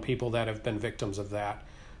I've known people that have been victims of that.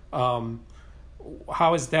 How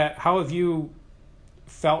have you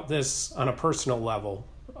felt this on a personal level?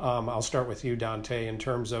 I'll start with you, Dante, in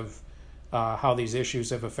terms of how these issues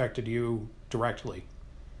have affected you directly.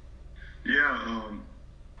 Yeah,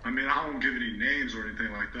 I mean, I won't give any names or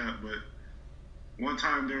anything like that, but one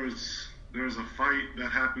time there was a fight that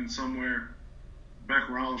happened somewhere back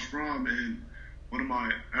where I was from, and one of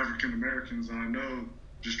my African Americans I know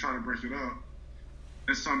just tried to break it up,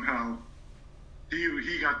 and somehow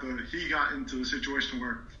he got into a situation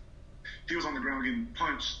where he was on the ground getting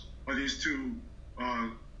punched by these two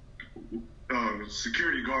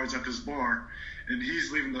security guards at this bar, and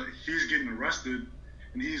he's getting arrested,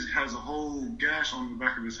 and he has a whole gash on the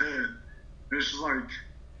back of his head. And it's just like,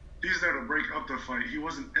 he's there to break up the fight. He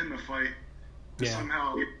wasn't in the fight. And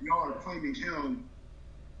somehow y'all are claiming him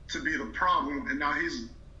to be the problem, and now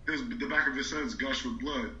the back of his head's gushed with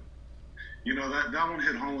blood. You know, that one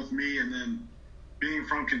hit home with me. And then being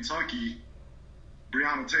from Kentucky,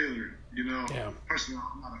 Breonna Taylor, you know, personally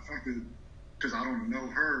I'm not affected because I don't know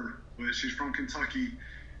her, but she's from Kentucky,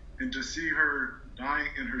 and to see her dying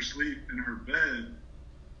in her sleep in her bed,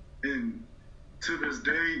 and to this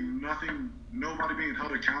day, nobody being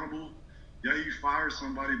held accountable. Yeah, you fire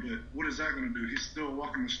somebody, but what is that going to do? He's still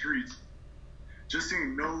walking the streets. Just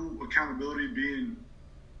seeing no accountability being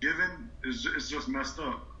given is just messed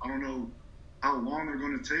up. I don't know how long they're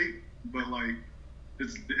going to take, but like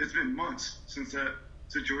it's been months since that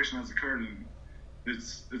situation has occurred, and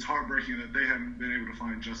it's heartbreaking that they haven't been able to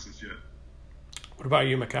find justice yet. What about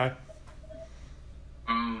you, Makai?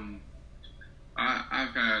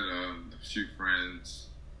 I've had a few friends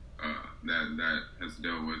that has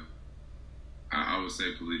dealt with, I would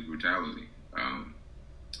say, police brutality.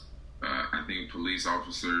 I think police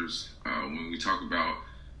officers, when we talk about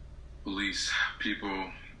police,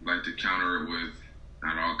 people like to counter it with,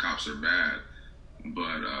 not all cops are bad,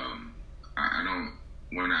 but I don't.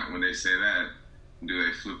 When they say that, do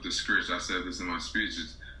they flip the script? I said this in my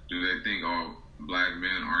speeches. Do they think all black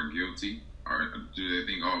men are guilty? Or do they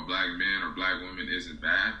think all black men or black women isn't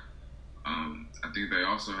bad? I think they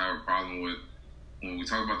also have a problem with, when we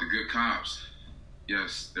talk about the good cops,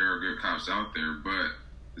 yes, there are good cops out there, but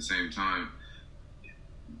at the same time,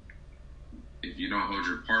 if you don't hold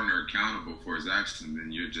your partner accountable for his actions,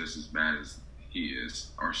 then you're just as bad as he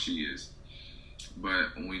is or she is.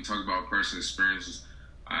 But when we talk about personal experiences,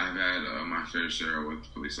 I've had my fair share with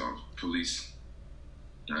police,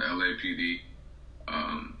 LAPD.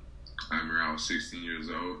 I remember I was 16 years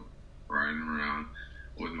old, riding around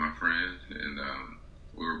with my friend, and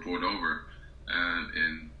we were pulled over,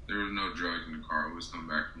 and there was no drugs in the car. We was coming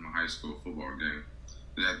back from a high school football game.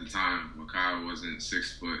 But at the time, Makai wasn't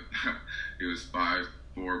 6 foot. He was 5'4",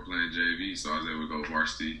 playing JV, so I was able to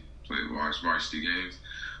go watch varsity games.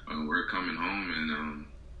 We're coming home,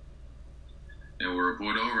 and we were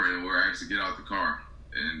pulled over, and we were asked to get out the car.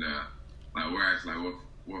 And we're asked,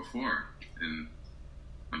 what for? And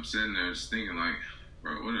I'm sitting there just thinking,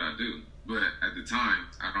 bro, what did I do? But at the time,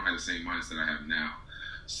 I don't have the same mindset I have now.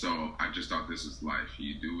 So I just thought this was life.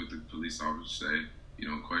 You do what the police officer say. You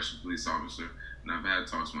don't question the police officer. And I've had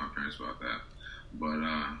talks with my parents about that. But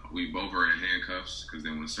we both are in handcuffs because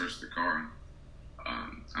they want to search the car.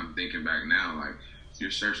 I'm thinking back now, if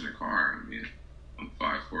you're searching the car, I mean, I'm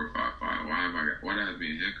 5'4", 5'5". Why do I have to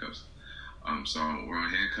be in handcuffs? So we're on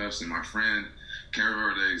handcuffs, and my friend, can't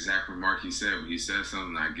remember the exact remark he said, but he said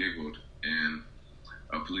something, I giggled. And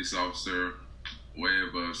a police officer, way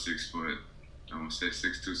above 6 foot, I want to say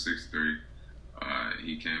 6'2", 6'3",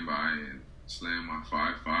 he came by and slammed my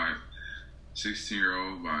 5'5",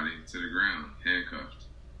 16-year-old body to the ground, handcuffed.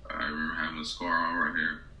 I remember having a scar all right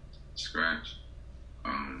here, scratch.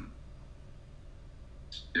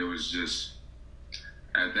 It was just,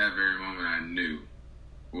 at that very moment, I knew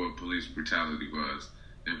what police brutality was.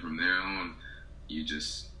 And from there on, you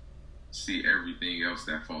just see everything else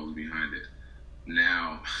that follows behind it.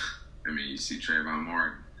 Now, I mean, you see Trayvon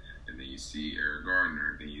Martin, and then you see Eric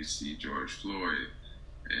Gardner, then you see George Floyd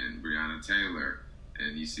and Breonna Taylor,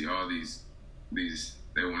 and you see all these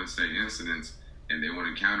they want to say incidents, and they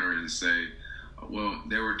want to counter it and say, well,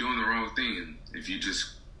 they were doing the wrong thing, and if you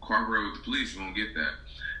just cooperate with the police, you won't get that.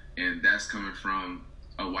 And that's coming from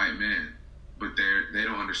a white man, but they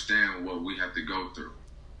don't understand what we have to go through.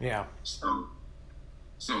 Yeah.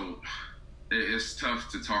 So it's tough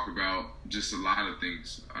to talk about just a lot of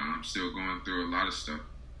things. I'm still going through a lot of stuff,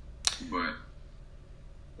 but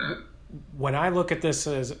when I look at this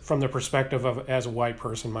as from the perspective of as a white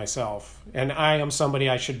person myself, and I am somebody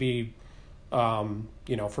I should be,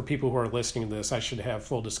 for people who are listening to this, I should have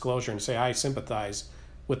full disclosure and say I sympathize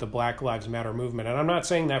with the Black Lives Matter movement. And I'm not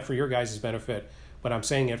saying that for your guys' benefit, but I'm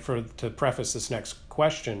saying it to preface this next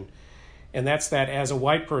question. And that's that as a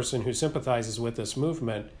white person who sympathizes with this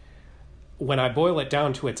movement, when I boil it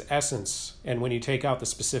down to its essence, and when you take out the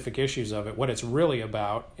specific issues of it, what it's really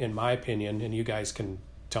about, in my opinion, and you guys can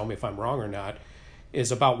tell me if I'm wrong or not,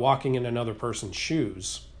 is about walking in another person's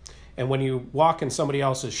shoes. And when you walk in somebody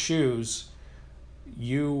else's shoes,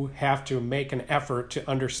 you have to make an effort to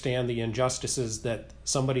understand the injustices that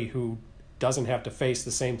somebody who doesn't have to face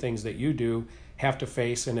the same things that you do have to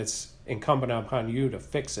face, and it's incumbent upon you to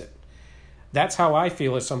fix it. That's how I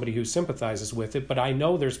feel as somebody who sympathizes with it, but I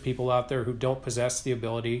know there's people out there who don't possess the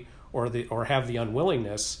ability or have the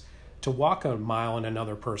unwillingness to walk a mile in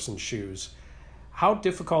another person's shoes. How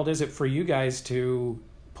difficult is it for you guys to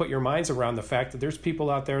put your minds around the fact that there's people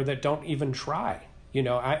out there that don't even try?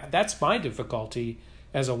 That's my difficulty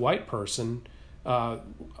as a white person,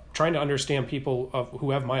 trying to understand people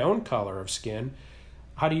who have my own color of skin.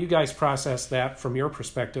 How do you guys process that from your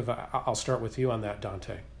perspective? I'll start with you on that,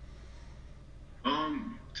 Dante.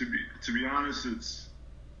 To be honest, it's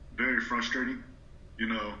very frustrating.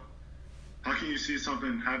 How can you see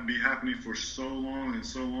something be happening for so long, it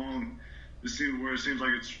seems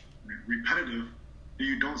like it's repetitive, and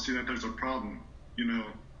you don't see that there's a problem. You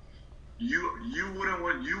wouldn't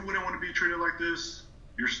want to be treated like this.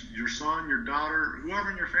 Your son, your daughter, whoever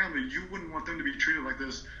in your family, you wouldn't want them to be treated like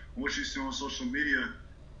this on what you see on social media.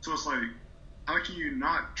 So it's like, how can you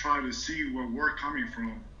not try to see where we're coming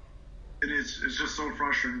from? And it's just so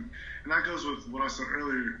frustrating. And that goes with what I said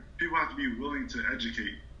earlier. People have to be willing to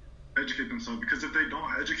educate themselves, because if they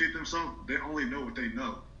don't educate themselves, they only know what they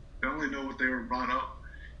know. They only know what they were brought up,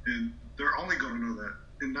 and they're only going to know that.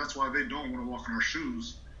 And that's why they don't want to walk in our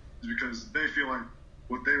shoes, is because they feel like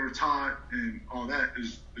what they were taught and all that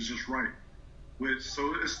is just right.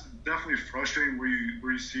 So it's definitely frustrating where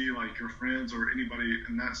you see like your friends or anybody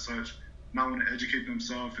in that such not want to educate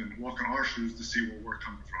themselves and walk in our shoes to see where we're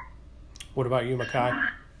coming from. What about you, Makai?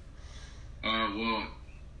 Well,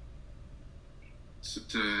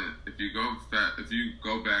 if you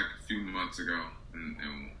go back a few months ago,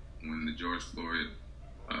 and when the George Floyd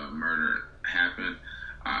murder happened,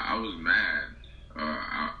 I was mad.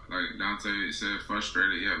 Like Dante said,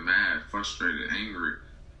 frustrated. Yeah, mad, frustrated, angry.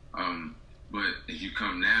 But if you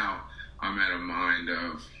come now, I'm at a mind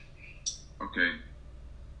of, okay,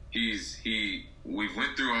 we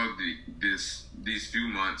went through all these few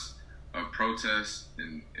months of protests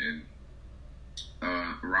and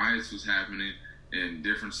riots was happening and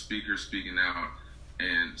different speakers speaking out.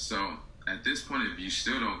 And so at this point, if you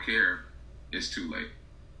still don't care, it's too late.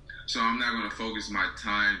 So I'm not going to focus my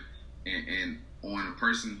time and on a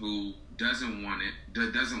person who doesn't want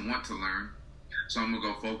to learn. So I'm going to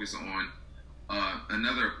go focus on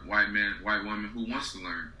another white woman who wants to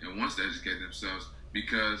learn and wants to educate themselves,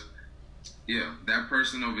 because, yeah, that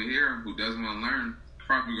person over here who doesn't want to learn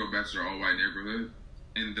probably go back to their all-white neighborhood.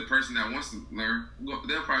 And the person that wants to learn,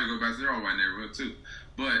 they'll probably go back to their all-white neighborhood too.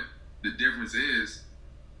 But the difference is,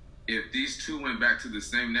 if these two went back to the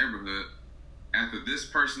same neighborhood, after this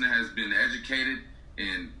person has been educated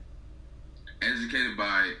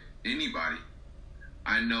by anybody,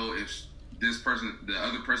 I know if the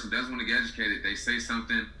other person doesn't want to get educated, they say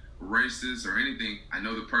something racist or anything, I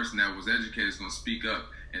know the person that was educated is going to speak up.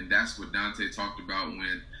 And that's what Dante talked about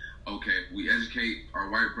when, okay, we educate our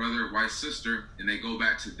white brother, white sister, and they go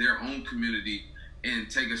back to their own community and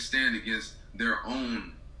take a stand against their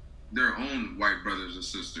own white brothers and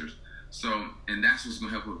sisters. So, and that's what's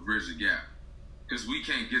going to help us bridge the gap. Because we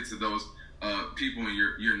can't get to those people in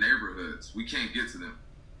your neighborhoods. We can't get to them.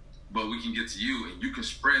 But we can get to you, and you can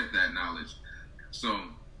spread that knowledge. So,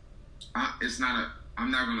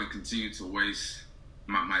 I'm not going to continue to waste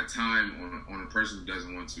my time on a person who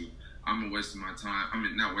doesn't want to. I'm going to waste my time.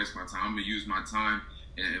 Not waste my time. I'm going to use my time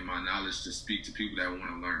and my knowledge to speak to people that want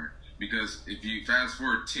to learn. Because if you fast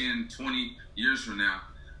forward 10, 20 years from now,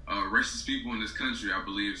 racist people in this country, I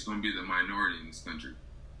believe, is going to be the minority in this country.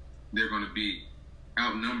 They're going to be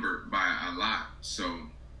outnumbered by a lot. So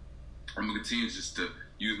I'm going to continue just to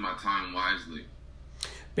use my time wisely.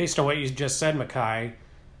 Based on what you just said, Makai,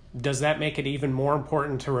 does that make it even more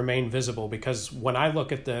important to remain visible? Because when I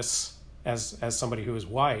look at this as somebody who is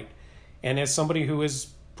white and as somebody who is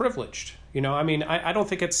privileged, I don't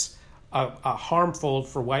think it's a harmful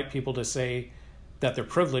for white people to say that they're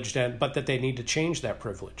privileged, but that they need to change that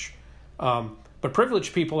privilege. But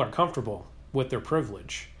privileged people are comfortable with their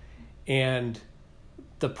privilege. And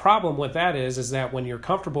the problem with that is that when you're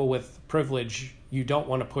comfortable with privilege, you don't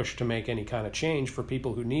want to push to make any kind of change for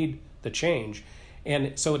people who need the change.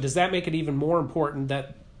 And so does that make it even more important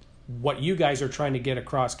that what you guys are trying to get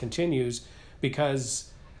across continues?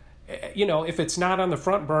 Because, if it's not on the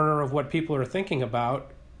front burner of what people are thinking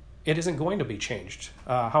about, it isn't going to be changed.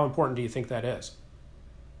 How important do you think that is?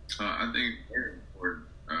 I think very important.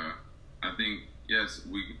 I think, yes,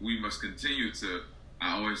 we must continue to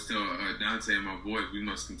I always tell Dante and my boys, we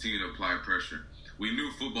must continue to apply pressure. We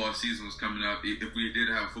knew football season was coming up. If we did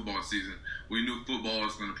have football season, we knew football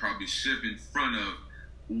was going to probably shift in front of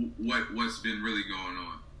what's been really going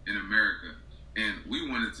on in America. And we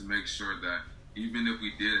wanted to make sure that even if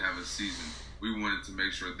we did have a season, we wanted to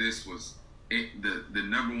make sure this was the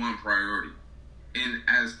number one priority. And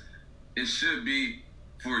as it should be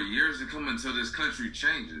for years to come until this country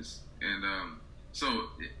changes. And so,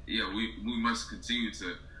 yeah, we must continue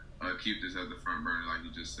to keep this at the front burner, like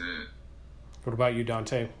you just said. What about you,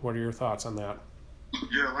 Dante? What are your thoughts on that?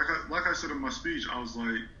 Yeah, like I said in my speech, I was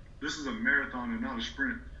like, this is a marathon and not a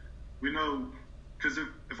sprint. We know, because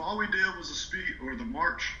if all we did was a speed or the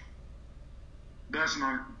march, that's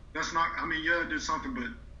not. I mean, yeah, it did something, but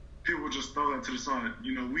people would just throw that to the side.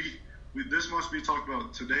 You know, we this must be talked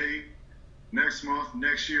about today, next month,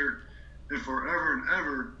 next year, and forever and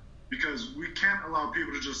ever, because we can't allow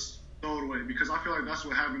people to just throw it away. Because I feel like that's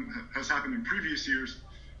what has happened in previous years.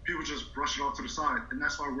 People just brush it off to the side, and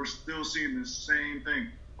that's why we're still seeing this same thing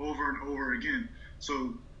over and over again.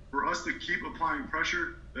 So for us to keep applying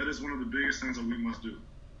pressure, that is one of the biggest things that we must do.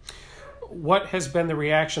 What has been the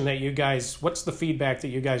reaction that you guys, what's the feedback that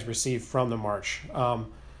you guys received from the march?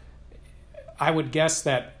 I would guess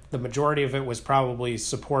that the majority of it was probably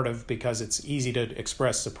supportive because it's easy to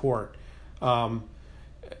express support.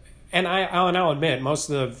 And I'll admit, most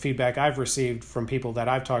of the feedback I've received from people that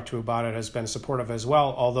I've talked to about it has been supportive as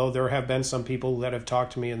well, although there have been some people that have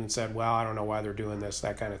talked to me and said, well, I don't know why they're doing this,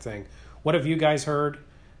 that kind of thing. What have you guys heard?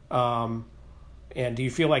 And do you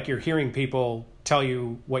feel like you're hearing people tell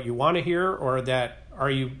you what you want to hear, or that are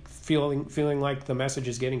you feeling like the message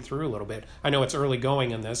is getting through a little bit? I know it's early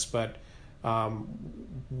going in this, but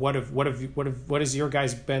what has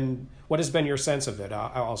been your sense of it?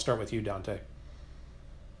 I'll start with you, Dante.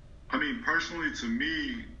 I mean, personally, to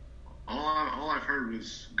me, all I've heard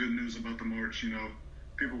was good news about the march. You know,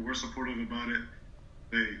 people were supportive about it.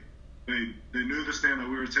 They knew the stand that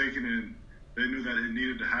we were taking, and they knew that it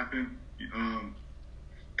needed to happen.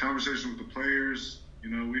 Conversation with the players, you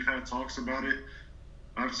know, we've had talks about it.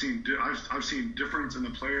 I've seen difference in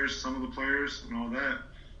the players, some of the players, and all that.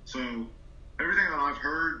 So everything that I've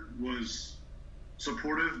heard was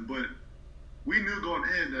supportive, but we knew going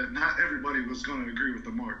in that not everybody was going to agree with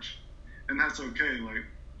the march. And that's okay. Like,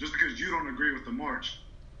 just because you don't agree with the march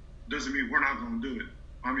doesn't mean we're not going to do it.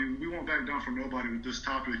 I mean, we won't back down from nobody with this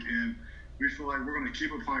topic, and we feel like we're going to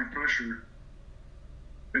keep applying pressure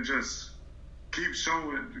and just keep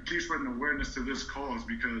spreading awareness to this cause,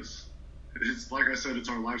 because it's, like I said, it's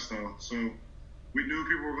our lifestyle. So we knew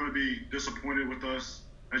people were going to be disappointed with us.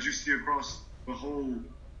 As you see across the whole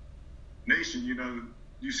nation, you know,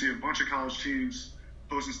 you see a bunch of college teams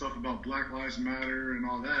posting stuff about Black Lives Matter and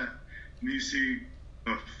all that. And you see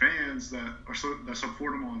the fans that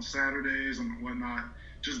support them on Saturdays and whatnot,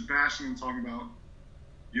 just bashing and talking about,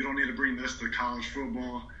 you don't need to bring this to college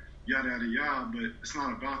football, yada, yada, yada. But it's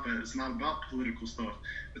not about that. It's not about political stuff.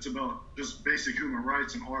 It's about just basic human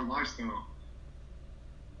rights and our lifestyle.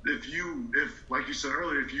 If like you said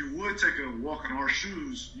earlier, if you would take a walk in our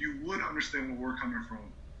shoes, you would understand where we're coming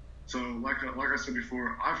from. So like I said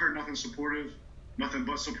before, I've heard nothing supportive, nothing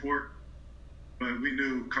but support, but we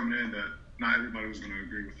knew coming in that not everybody was going to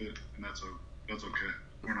agree with it, and that's okay.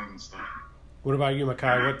 We're not going to stop. What about you,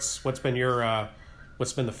 Makai?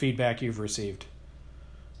 What's been the feedback you've received?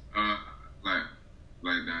 Like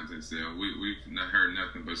Dante said, we've not heard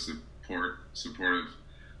nothing but supportive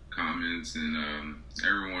comments, and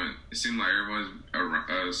everyone. It seemed like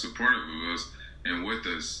everyone's supportive of us and with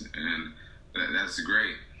us, and that's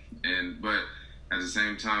great. But at the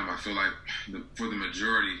same time, I feel like for the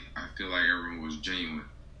majority, I feel like everyone was genuine.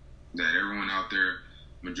 That everyone out there,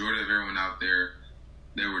 majority of everyone out there,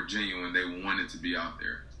 they were genuine. They wanted to be out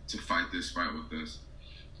there to fight this fight with us.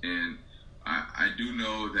 And I do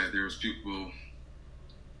know that there's people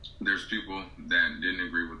that didn't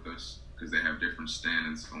agree with us because they have different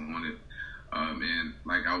stands on it. And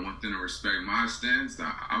like, I want them to respect my stance. Okay,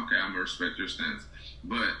 I'm gonna respect your stance.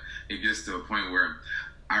 But it gets to a point where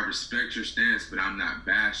I respect your stance, but I'm not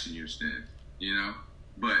bashing your stance, you know?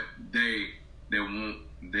 But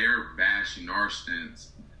they're bashing our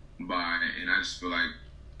stance and I just feel like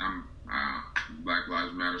I'm Black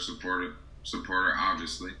Lives Matter supporter,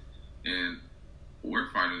 obviously, and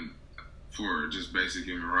we're fighting for just basic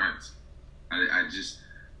human rights. I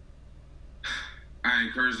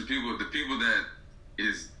encourage the people that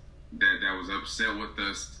was upset with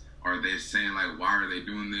us, or they saying like, why are they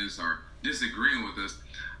doing this, or disagreeing with us,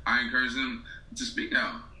 I encourage them to speak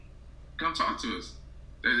out. Come talk to us.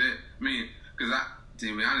 I mean, because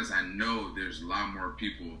to be honest, I know there's a lot more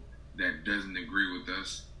people that doesn't agree with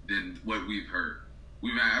us than what we've heard.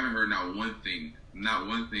 I haven't heard not one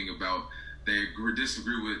thing about they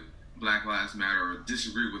disagree with Black Lives Matter or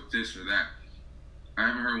disagree with this or that. I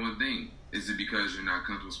haven't heard one thing. Is it because you're not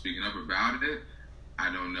comfortable speaking up about it?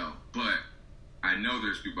 I don't know. But I know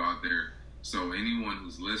there's people out there. So anyone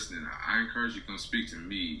who's listening, I encourage you to come speak to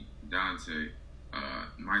me, Dante,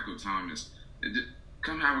 Michael Thomas.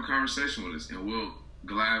 Come have a conversation with us, and we'll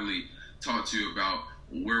gladly talk to you about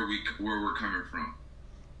where we're coming from.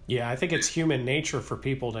 Yeah, I think it's human nature for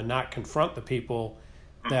people to not confront the people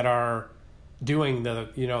that are doing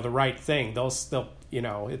the right thing. They'll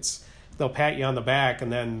pat you on the back,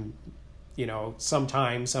 and then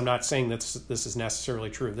sometimes, I'm not saying that this is necessarily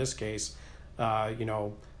true of this case,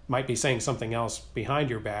 might be saying something else behind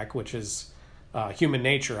your back, which is human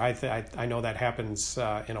nature. I know that happens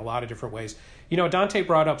in a lot of different ways. Dante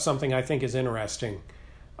brought up something I think is interesting,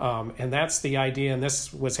 and that's the idea, and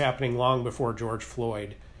this was happening long before George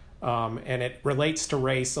Floyd, and it relates to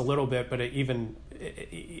race a little bit, but in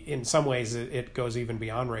some ways it goes even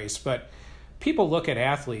beyond race. But people look at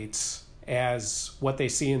athletes as what they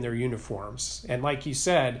see in their uniforms. And like you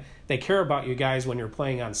said, they care about you guys when you're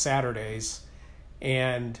playing on Saturdays.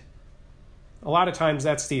 And a lot of times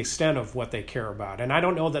that's the extent of what they care about. And I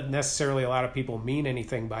don't know that necessarily a lot of people mean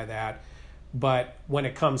anything by that. But when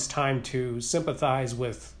it comes time to sympathize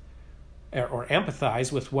with or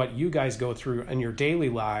empathize with what you guys go through in your daily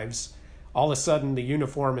lives, all of a sudden the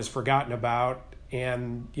uniform is forgotten about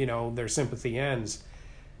and, their sympathy ends.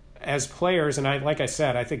 As players, and like I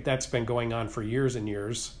said, I think that's been going on for years and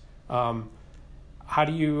years. How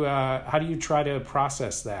do you try to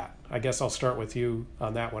process that? I guess I'll start with you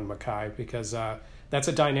on that one, Makai, because that's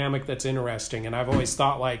a dynamic that's interesting. And I've always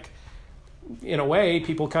thought, in a way,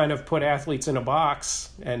 people kind of put athletes in a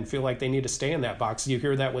box and feel like they need to stay in that box. You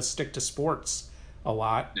hear that with Stick to Sports a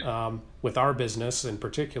lot, with our business in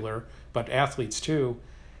particular, but athletes too.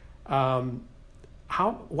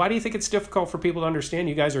 Why do you think it's difficult for people to understand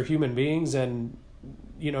you guys are human beings, and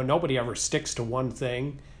nobody ever sticks to one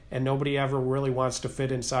thing, and nobody ever really wants to fit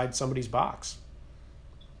inside somebody's box?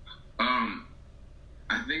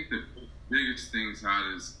 I think the biggest thing,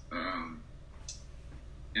 Todd, is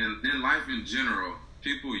in life in general,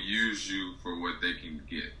 people use you for what they can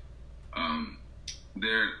get.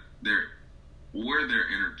 We're their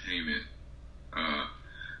entertainment.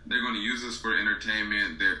 They're going to use us for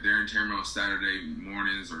entertainment. Their entertainment on Saturday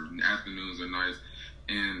mornings or afternoons or nights,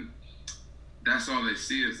 and that's all they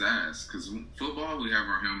see is us. Because football, we have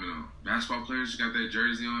our helmet on. Basketball players got their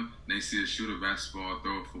jersey on. They see us shoot a basketball,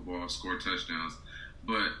 throw a football, score touchdowns.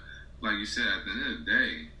 But like you said, at the end of the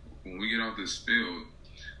day, when we get off this field,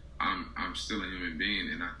 I'm still a human being,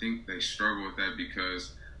 and I think they struggle with that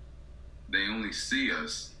because they only see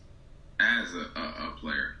us as a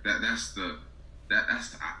player. That's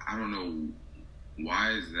I don't know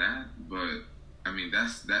why is that, but I mean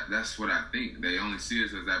that's what I think. They only see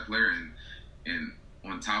us as that player, and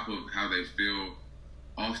on top of how they feel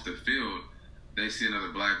off the field, they see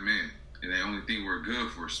another black man, and they only think we're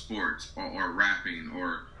good for sports or rapping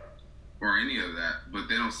or any of that, but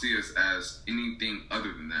they don't see us as anything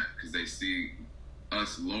other than that because they see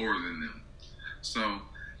us lower than them. So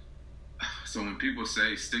when people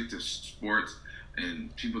say stick to sports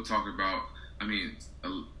and people talk about, I mean,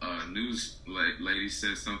 a news lady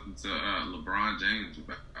said something to LeBron James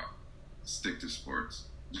about stick to sports,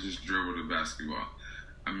 just dribble the basketball.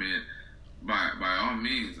 I mean, by all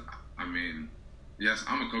means, I mean, yes,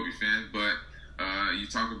 I'm a Kobe fan, but you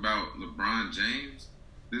talk about LeBron James,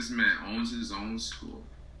 this man owns his own school.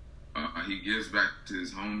 He gives back to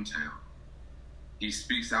his hometown. He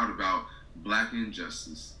speaks out about black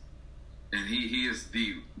injustice. And he is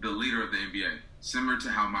the leader of the NBA. Similar to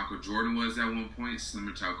how Michael Jordan was at one point,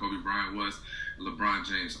 similar to how Kobe Bryant was, LeBron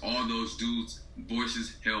James. All those dudes'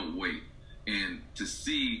 voices held weight. And to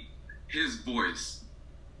see his voice,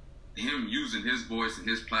 him using his voice and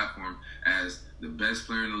his platform as the best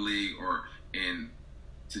player in the league, and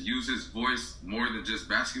to use his voice more than just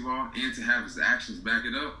basketball, and to have his actions back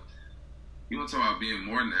it up, you want to talk about being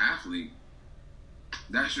more than an athlete,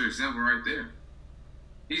 that's your example right there.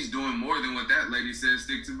 He's doing more than what that lady said,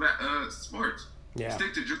 stick to sports. Yeah.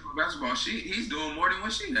 Stick to basketball. He's doing more than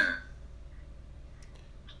what she had.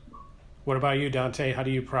 What about you, Dante? How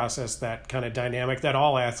do you process that kind of dynamic that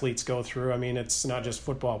all athletes go through? I mean, it's not just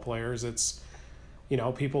football players. It's,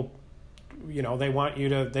 people, they want you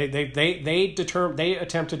to, they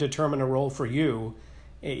attempt to determine a role for you,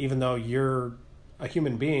 even though you're a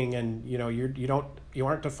human being and, you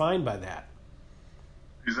aren't defined by that.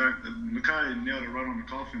 Exactly. Makai nailed it right on the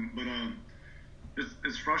coffin, but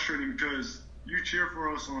it's frustrating because you cheer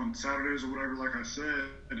for us on Saturdays or whatever, like I said,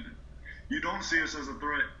 you don't see us as a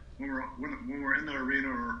threat when we're in the arena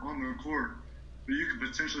or on the court, but you could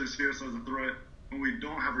potentially see us as a threat when we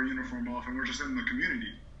don't have our uniform off and we're just in the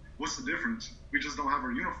community. What's the difference? We just don't have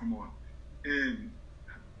our uniform on. And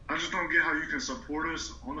I just don't get how you can support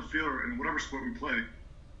us on the field or in whatever sport we play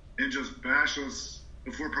and just bash us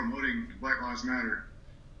if we're promoting Black Lives Matter.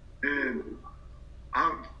 And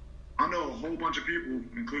I know a whole bunch of people,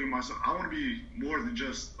 including myself. I want to be more than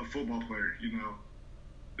just a football player, you know.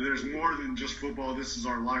 There's more than just football. This is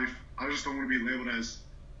our life. I just don't want to be labeled as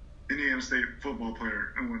Indiana State football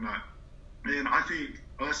player and whatnot. And I think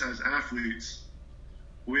us as athletes,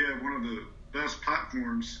 we have one of the best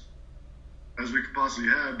platforms as we could possibly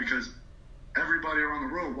have because everybody around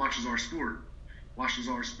the world watches our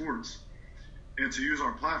sports. And to use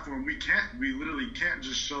our platform, we literally can't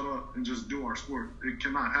just shut up and just do our sport. It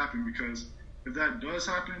cannot happen because if that does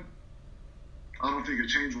happen, I don't think a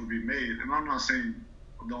change will be made. And I'm not saying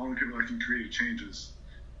the only people that can create changes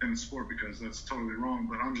in the sport because that's totally wrong,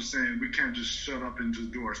 but I'm just saying we can't just shut up and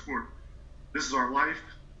just do our sport. This is our life,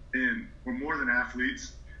 and we're more than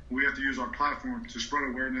athletes. We have to use our platform to spread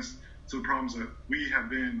awareness to the problems that we have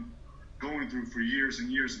been going through for years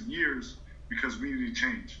and years and years because we need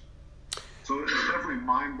change. So it's definitely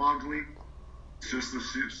mind-boggling just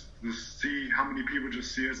to see how many people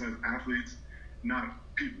just see us as athletes, not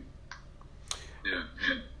people. Yeah,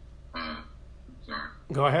 and sorry.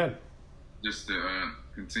 Go ahead. Just to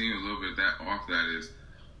continue a little bit off that is,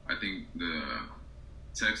 I think the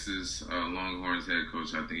Texas Longhorns head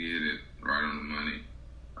coach, I think he hit it right on the money.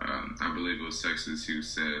 I believe it was Texas who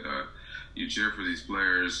said, you cheer for these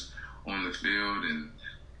players on the field and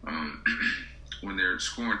when they're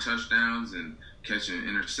scoring touchdowns and catching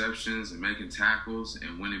interceptions and making tackles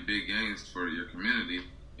and winning big games for your community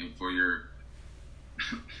and for your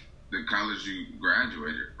the college you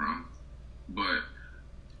graduated from. But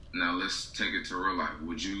now let's take it to real life.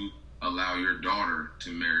 Would you allow your daughter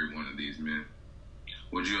to marry one of these men?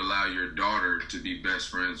 Would you allow your daughter to be best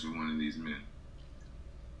friends with one of these men?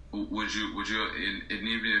 Would you, and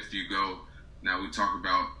even if you go, now we talk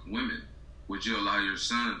about women, would you allow your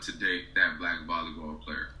son to date that black volleyball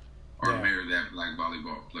player or marry that black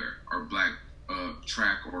volleyball player or black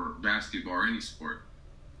track or basketball or any sport?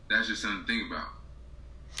 That's just something to think about.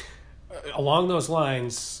 Along those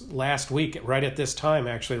lines, last week, right at this time,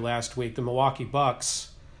 actually last week, the Milwaukee Bucks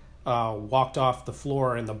walked off the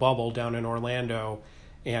floor in the bubble down in Orlando,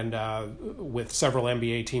 and with several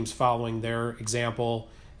NBA teams following their example,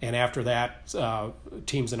 and after that,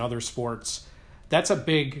 teams in other sports. That's a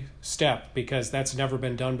big step because that's never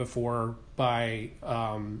been done before by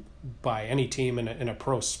any team in a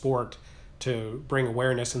pro sport to bring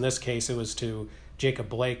awareness. In this case, it was to Jacob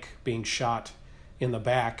Blake being shot in the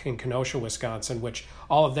back in Kenosha, Wisconsin, which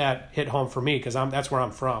all of that hit home for me because that's where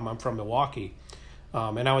I'm from. I'm from Milwaukee.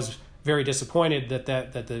 And I was very disappointed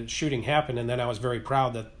that the shooting happened, and then I was very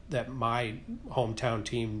proud that my hometown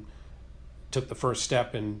team took the first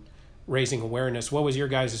step in raising awareness. What was your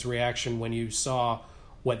guys' reaction when you saw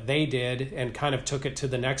what they did and kind of took it to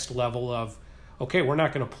the next level of, okay, we're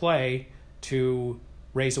not going to play to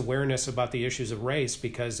raise awareness about the issues of race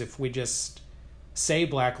because if we just say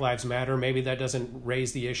Black Lives Matter, maybe that doesn't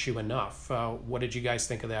raise the issue enough. What did you guys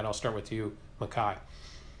think of that? I'll start with you, Makai.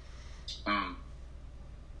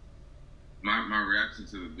 My reaction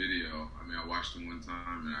to the video, I mean, I watched it one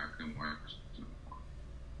time and I couldn't watch it.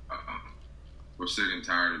 We're sick and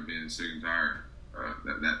tired of being sick and tired.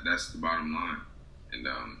 That's the bottom line. And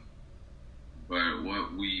but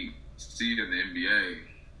what we see in the NBA,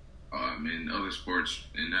 in other sports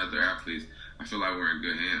and other athletes, I feel like we're in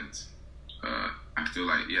good hands. I feel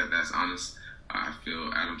like, that's honest. I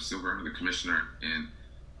feel Adam Silver, the commissioner, and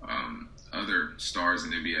other stars in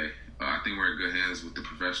the NBA, I think we're in good hands with the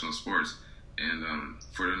professional sports. And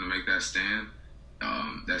for them to make that stand,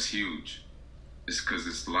 that's huge. It's because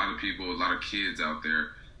it's a lot of people, a lot of kids out there,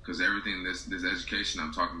 because everything, this education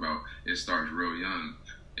I'm talking about, it starts real young.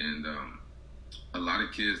 And a lot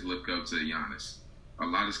of kids look up to Giannis. A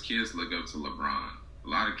lot of kids look up to LeBron. A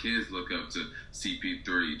lot of kids look up to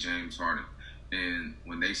CP3, James Harden. And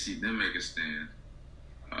when they see them make a stand,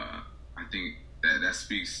 I think that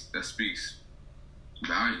speaks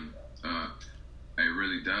value. It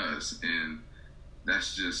really does. And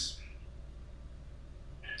that's just,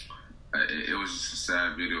 it was just a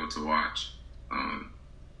sad video to watch.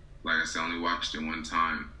 Like I said, I only watched it one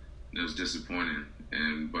time. It was disappointing.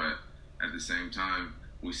 But at the same time,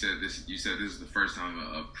 you said this is the first time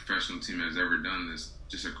a professional team has ever done this,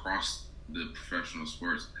 just across the professional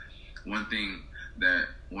sports. One thing that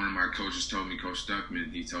one of my coaches told me, Coach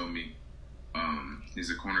Stuckman, he told me, He's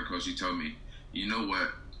a corner coach. He told me, you know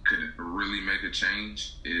what could really make a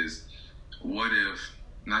change is what if,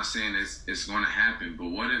 not saying it's going to happen, but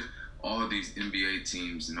what if all of these NBA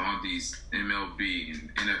teams and all these MLB and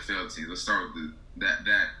NFL teams, let's start with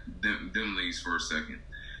them leagues for a second.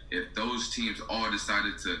 If those teams all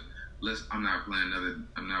decided to, I'm not playing another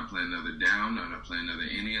down, I'm not playing another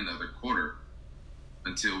inning, another quarter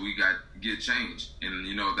until we get change. And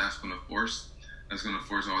that's going to force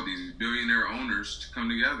all these billionaire owners to come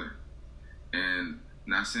together. And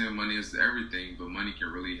not saying money is everything, but money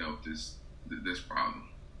can really help this problem.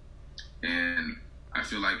 And I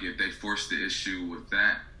feel like if they force the issue with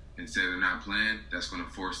that and say they're not playing, that's going to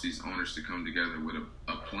force these owners to come together with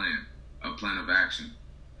a plan of action,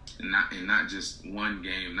 and not just one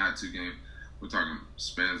game, not two games. We're talking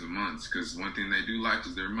spans of months, because one thing they do like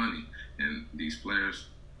is their money, and these players,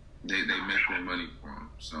 they make their money for them.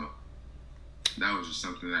 So that was just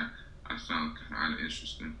something that I found kind of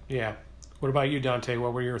interesting. Yeah. What about you, Dante?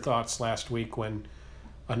 What were your thoughts last week when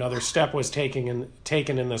another step was taken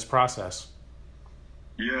in this process?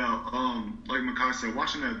 Yeah, like Makai said,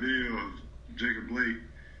 watching that video of Jacob Blake,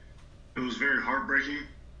 it was very heartbreaking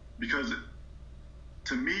because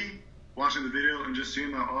to me, watching the video and just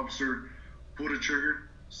seeing that officer pull the trigger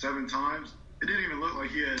 7 times, it didn't even look like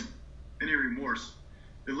he had any remorse.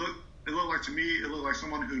 It looked like, to me, it looked like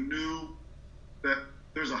someone who knew that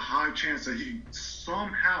there's a high chance that he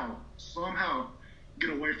somehow get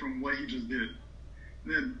away from what he just did.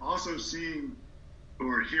 And then also seeing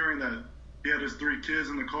or hearing that he had his 3 kids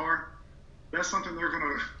in the car, that's something that's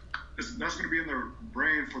gonna be in their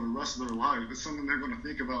brain for the rest of their life. It's something they're gonna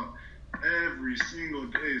think about every single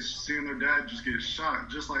day, seeing their dad just get shot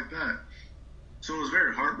just like that. So it was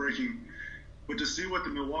very heartbreaking. But to see what the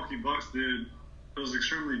Milwaukee Bucks did, it was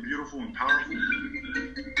extremely beautiful and powerful.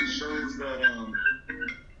 It shows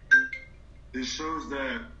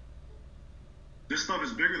that this stuff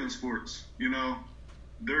is bigger than sports.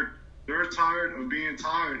 They're tired of being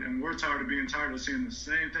tired, and we're tired of being tired of seeing the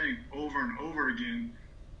same thing over and over again.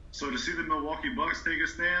 So to see the Milwaukee Bucks take a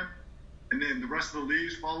stand, and then the rest of the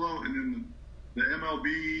leagues follow, and then the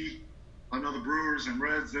MLB, I know the Brewers and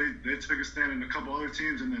Reds, they took a stand, and a couple other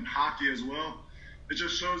teams, and then hockey as well. It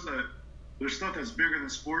just shows that there's stuff that's bigger than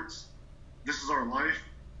sports. This is our life.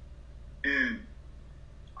 And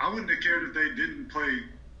I wouldn't have cared if they didn't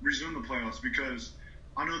resume the playoffs, because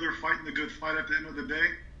I know they're fighting the good fight at the end of the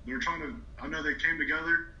day. I know they came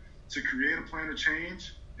together to create a plan of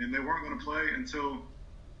change, and they weren't going to play until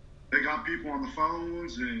they got people on the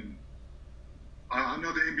phones. And I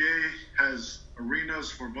know the NBA has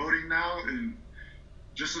arenas for voting now, and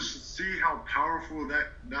just to see how powerful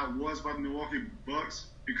that was by the Milwaukee Bucks,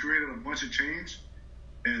 it created a bunch of change.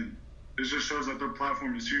 And it just shows that their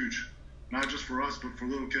platform is huge, not just for us, but for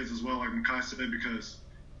little kids as well, like Makai said, because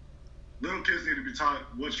little kids need to be taught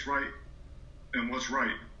what's right and what's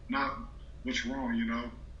right, not what's wrong,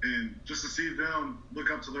 And just to see them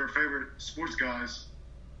look up to their favorite sports guys,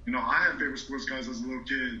 I had favorite sports guys as a little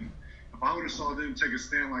kid. And if I would have saw them take a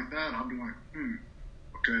stand like that, I'd be like,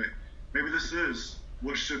 okay, maybe this is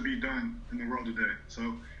what should be done in the world today. So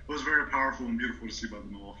it was very powerful and beautiful to see by the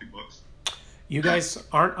Milwaukee Bucks. You guys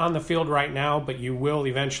aren't on the field right now, but you will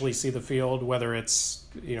eventually see the field, whether it's,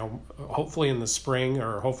 hopefully in the spring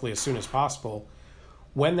or hopefully as soon as possible.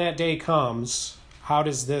 When that day comes, how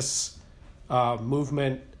does this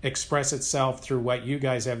movement express itself through what you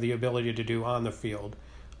guys have the ability to do on the field?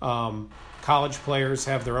 College players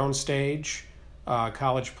have their own stage.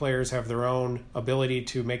 College players have their own ability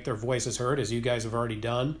to make their voices heard, as you guys have already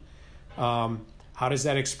done. How does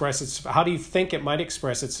that how do you think it might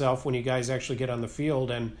express itself when you guys actually get on the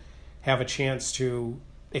field and have a chance to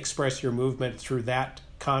express your movement through that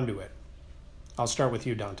conduit? I'll start with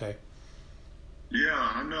you, Dante. Yeah,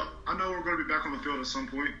 I know we're going to be back on the field at some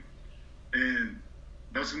point, and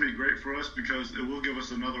that's going to be great for us because it will give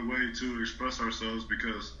us another way to express ourselves,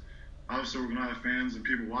 because obviously we're going to have fans and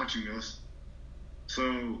people watching us.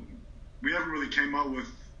 So we haven't really came up with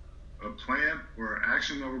a plan or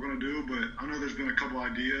action that we're going to do, but I know there's been a couple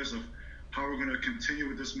ideas of how we're going to continue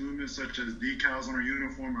with this movement, such as decals on our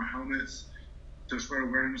uniform, our helmets, to spread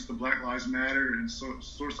awareness to Black Lives Matter and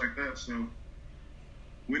sorts like that. So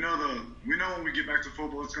we know when we get back to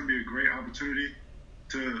football, it's going to be a great opportunity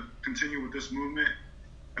to continue with this movement.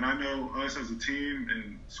 And I know us as a team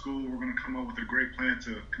and school, we're going to come up with a great plan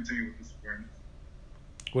to continue with this awareness.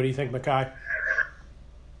 What do you think, Makai?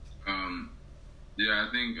 Yeah,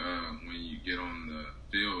 I think when you get on the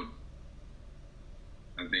field,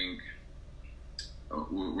 I think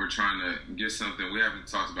we're trying to get something. We haven't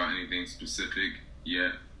talked about anything specific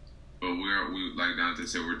yet, But we like Dante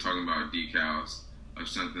said, we're talking about decals of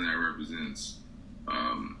something that represents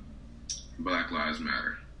Black Lives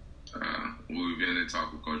Matter. We've been in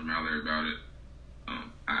talk with Coach Mallory about it.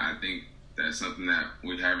 I think that's something that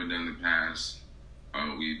we haven't done in the past.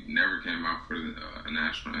 We never came out for a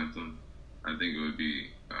national anthem. I think it would be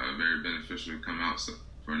very beneficial to come out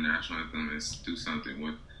for a national anthem and do something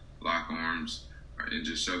with lock arms and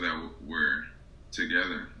just show that we're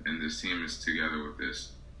together and this team is together with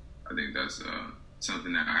this. I think that's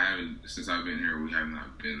something that I haven't, since I've been here, we have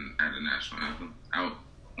not been at a national anthem, out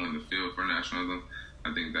on the field for a national anthem.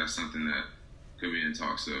 I think that's something that could be in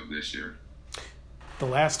talks of this year. The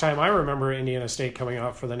last time I remember Indiana State coming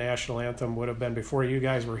out for the national anthem would have been before you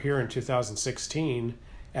guys were here in 2016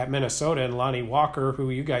 at Minnesota, and Lonnie Walker, who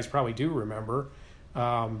you guys probably do remember,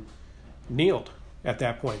 kneeled at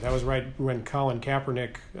that point. That was right when Colin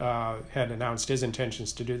Kaepernick had announced his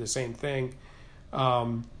intentions to do the same thing.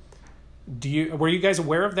 Were you guys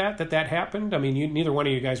aware of that happened? I mean, neither one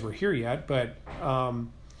of you guys were here yet, but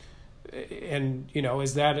and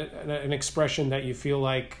is that an expression that you feel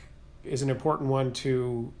like is an important one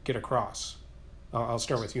to get across? I'll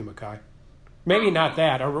start with you, Makai. Maybe not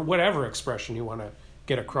that, or whatever expression you want to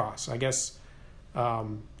get across. I guess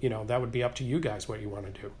that would be up to you guys what you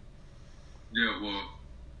want to do. Yeah, well,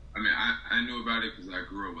 I mean, I knew about it because I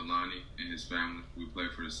grew up with Lonnie and his family. We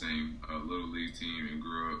played for the same Little League team and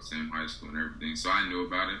grew up same high school and everything. So I knew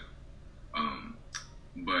about it.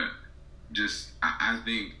 But just, I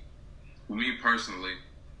think, for me personally,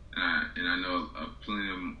 and I know plenty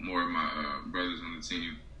of more of my brothers on the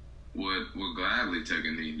team would gladly take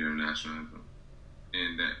a knee during national anthem.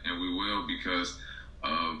 And we will because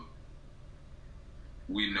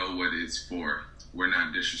we know what it's for. We're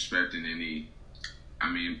not disrespecting any. I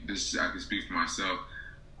mean, I can speak for myself.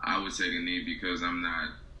 I would take a knee because I'm not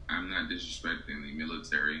disrespecting the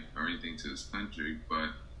military or anything to this country, but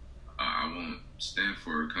I won't stand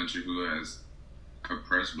for a country who has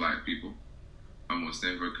oppressed Black people. I won't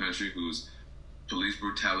stand for a country whose police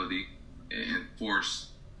brutality and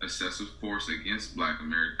excessive force against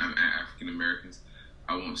African Americans.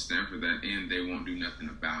 I won't stand for that, and they won't do nothing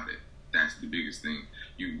about it. That's the biggest thing.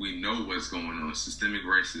 We know what's going on, systemic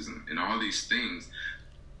racism and all these things,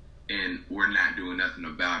 and we're not doing nothing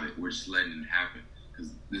about it. We're just letting it happen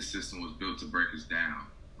because this system was built to break us down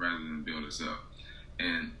rather than build us up.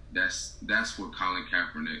 And that's what Colin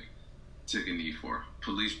Kaepernick took a knee for.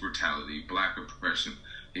 Police brutality, Black oppression.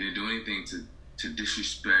 He didn't do anything to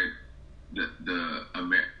disrespect the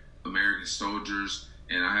American soldiers,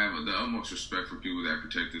 and I have the utmost respect for people that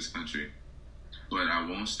protect this country. But I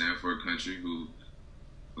won't stand for a country who,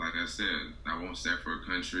 like I said, I won't stand for a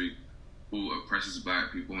country who oppresses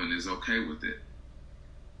Black people and is okay with it.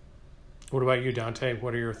 What about you, Dante?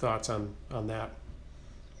 What are your thoughts on that?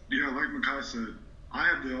 Yeah, like Makai said, I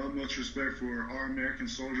have the utmost respect for our American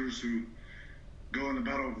soldiers who go in the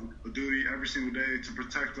battle of duty every single day to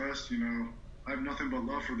protect us. I have nothing but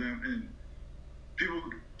love for them. And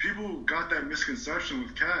people got that misconception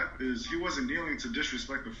with Cap is he wasn't kneeling to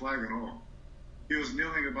disrespect the flag at all. He was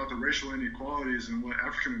kneeling about the racial inequalities and what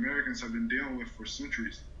African Americans have been dealing with for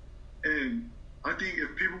centuries. And I think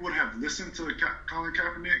if people would have listened to Colin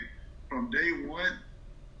Kaepernick from day one,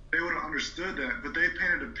 they would have understood that. But they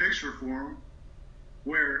painted a picture for him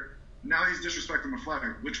where now he's disrespecting the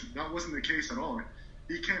flag, which that wasn't the case at all.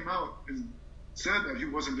 He came out and said that he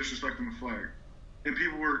wasn't disrespecting the flag. And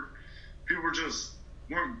people were just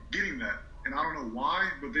weren't getting that. And I don't know why,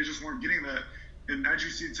 but they just weren't getting that. And as you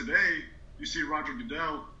see today, you see Roger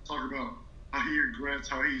Goodell talk about how he regrets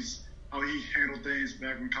how he handled things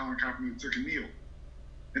back when Colin Kaepernick took a kneel.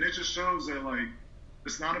 And it just shows that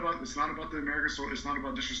it's not about the American soldiers, it's not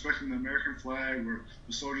about disrespecting the American flag or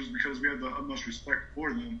the soldiers because we have the utmost respect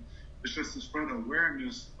for them. It's just to spread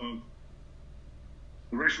awareness of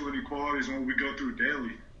the racial inequalities and what we go through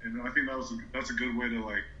daily. And I think that's a good way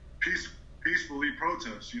to peacefully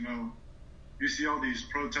protest. You see all these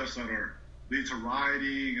protests that lead to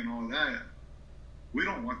rioting and all that. We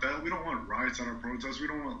don't want that. We don't want riots at our protests. We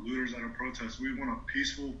don't want looters at our protests. We want a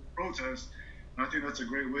peaceful protest. And I think that's a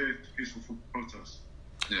great way to peaceful protest.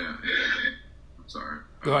 Yeah. I'm sorry.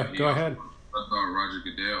 Go ahead. I thought Roger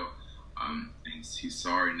Goodell, he's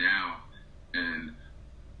sorry now. And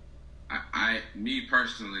me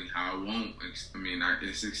personally, I won't,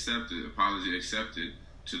 it's accepted, apology accepted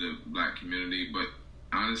to the Black community, but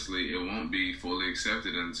honestly, it won't be fully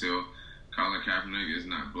accepted until Colin Kaepernick is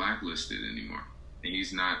not blacklisted anymore. And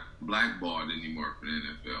he's not blackballed anymore for the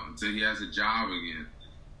NFL until he has a job again.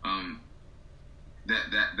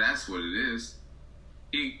 That's what it is.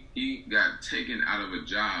 He got taken out of a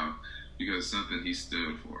job because of something he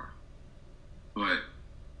stood for. But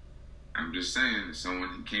I'm just saying, if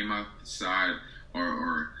someone came outside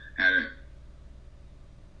or had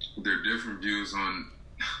their different views on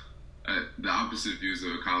the opposite views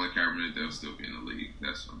of Colin Kaepernick, they'll still be in the league.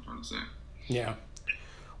 That's what I'm trying to say. Yeah.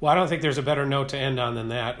 Well, I don't think there's a better note to end on than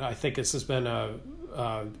that. I think this has been a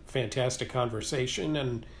fantastic conversation,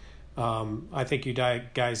 and I think you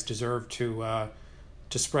guys deserve to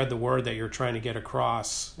spread the word that you're trying to get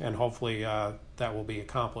across, and hopefully that will be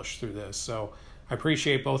accomplished through this. So I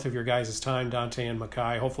appreciate both of your guys' time, Dante and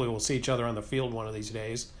Mekhi. Hopefully we'll see each other on the field one of these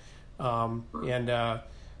days. And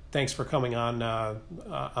thanks for coming on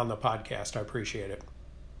the podcast. I appreciate it.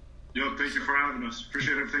 Yo, thank you for having us.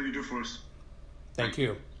 Appreciate everything you do for us. Thank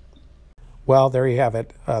you. Well, there you have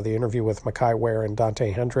it, the interview with Mekhi Ware and Dante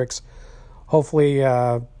Hendricks. Hopefully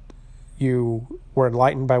you were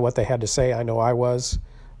enlightened by what they had to say. I know I was.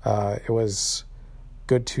 It was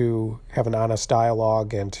good to have an honest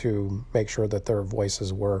dialogue and to make sure that their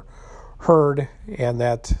voices were heard, and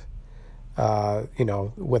that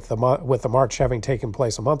with the march having taken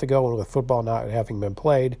place a month ago and with football not having been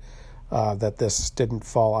played, that this didn't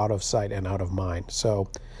fall out of sight and out of mind. So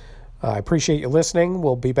I appreciate you listening.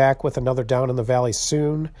 We'll be back with another Down in the Valley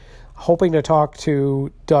soon, hoping to talk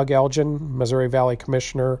to Doug Elgin, Missouri Valley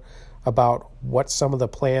Commissioner, about what some of the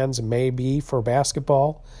plans may be for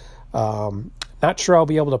basketball. Not sure I'll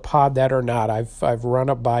be able to pod that or not. I've run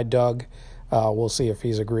up by Doug. We'll see if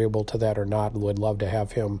he's agreeable to that or not, and would love to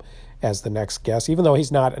have him as the next guest, even though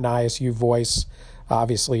he's not an ISU voice,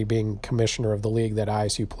 obviously being commissioner of the league that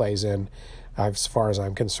ISU plays in. As far as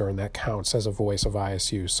I'm concerned, that counts as a voice of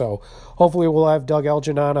ISU. So hopefully we'll have Doug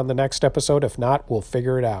Elgin on the next episode. If not, we'll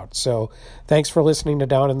figure it out. So thanks for listening to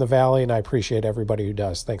Down in the Valley, and I appreciate everybody who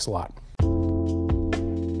does. Thanks a lot.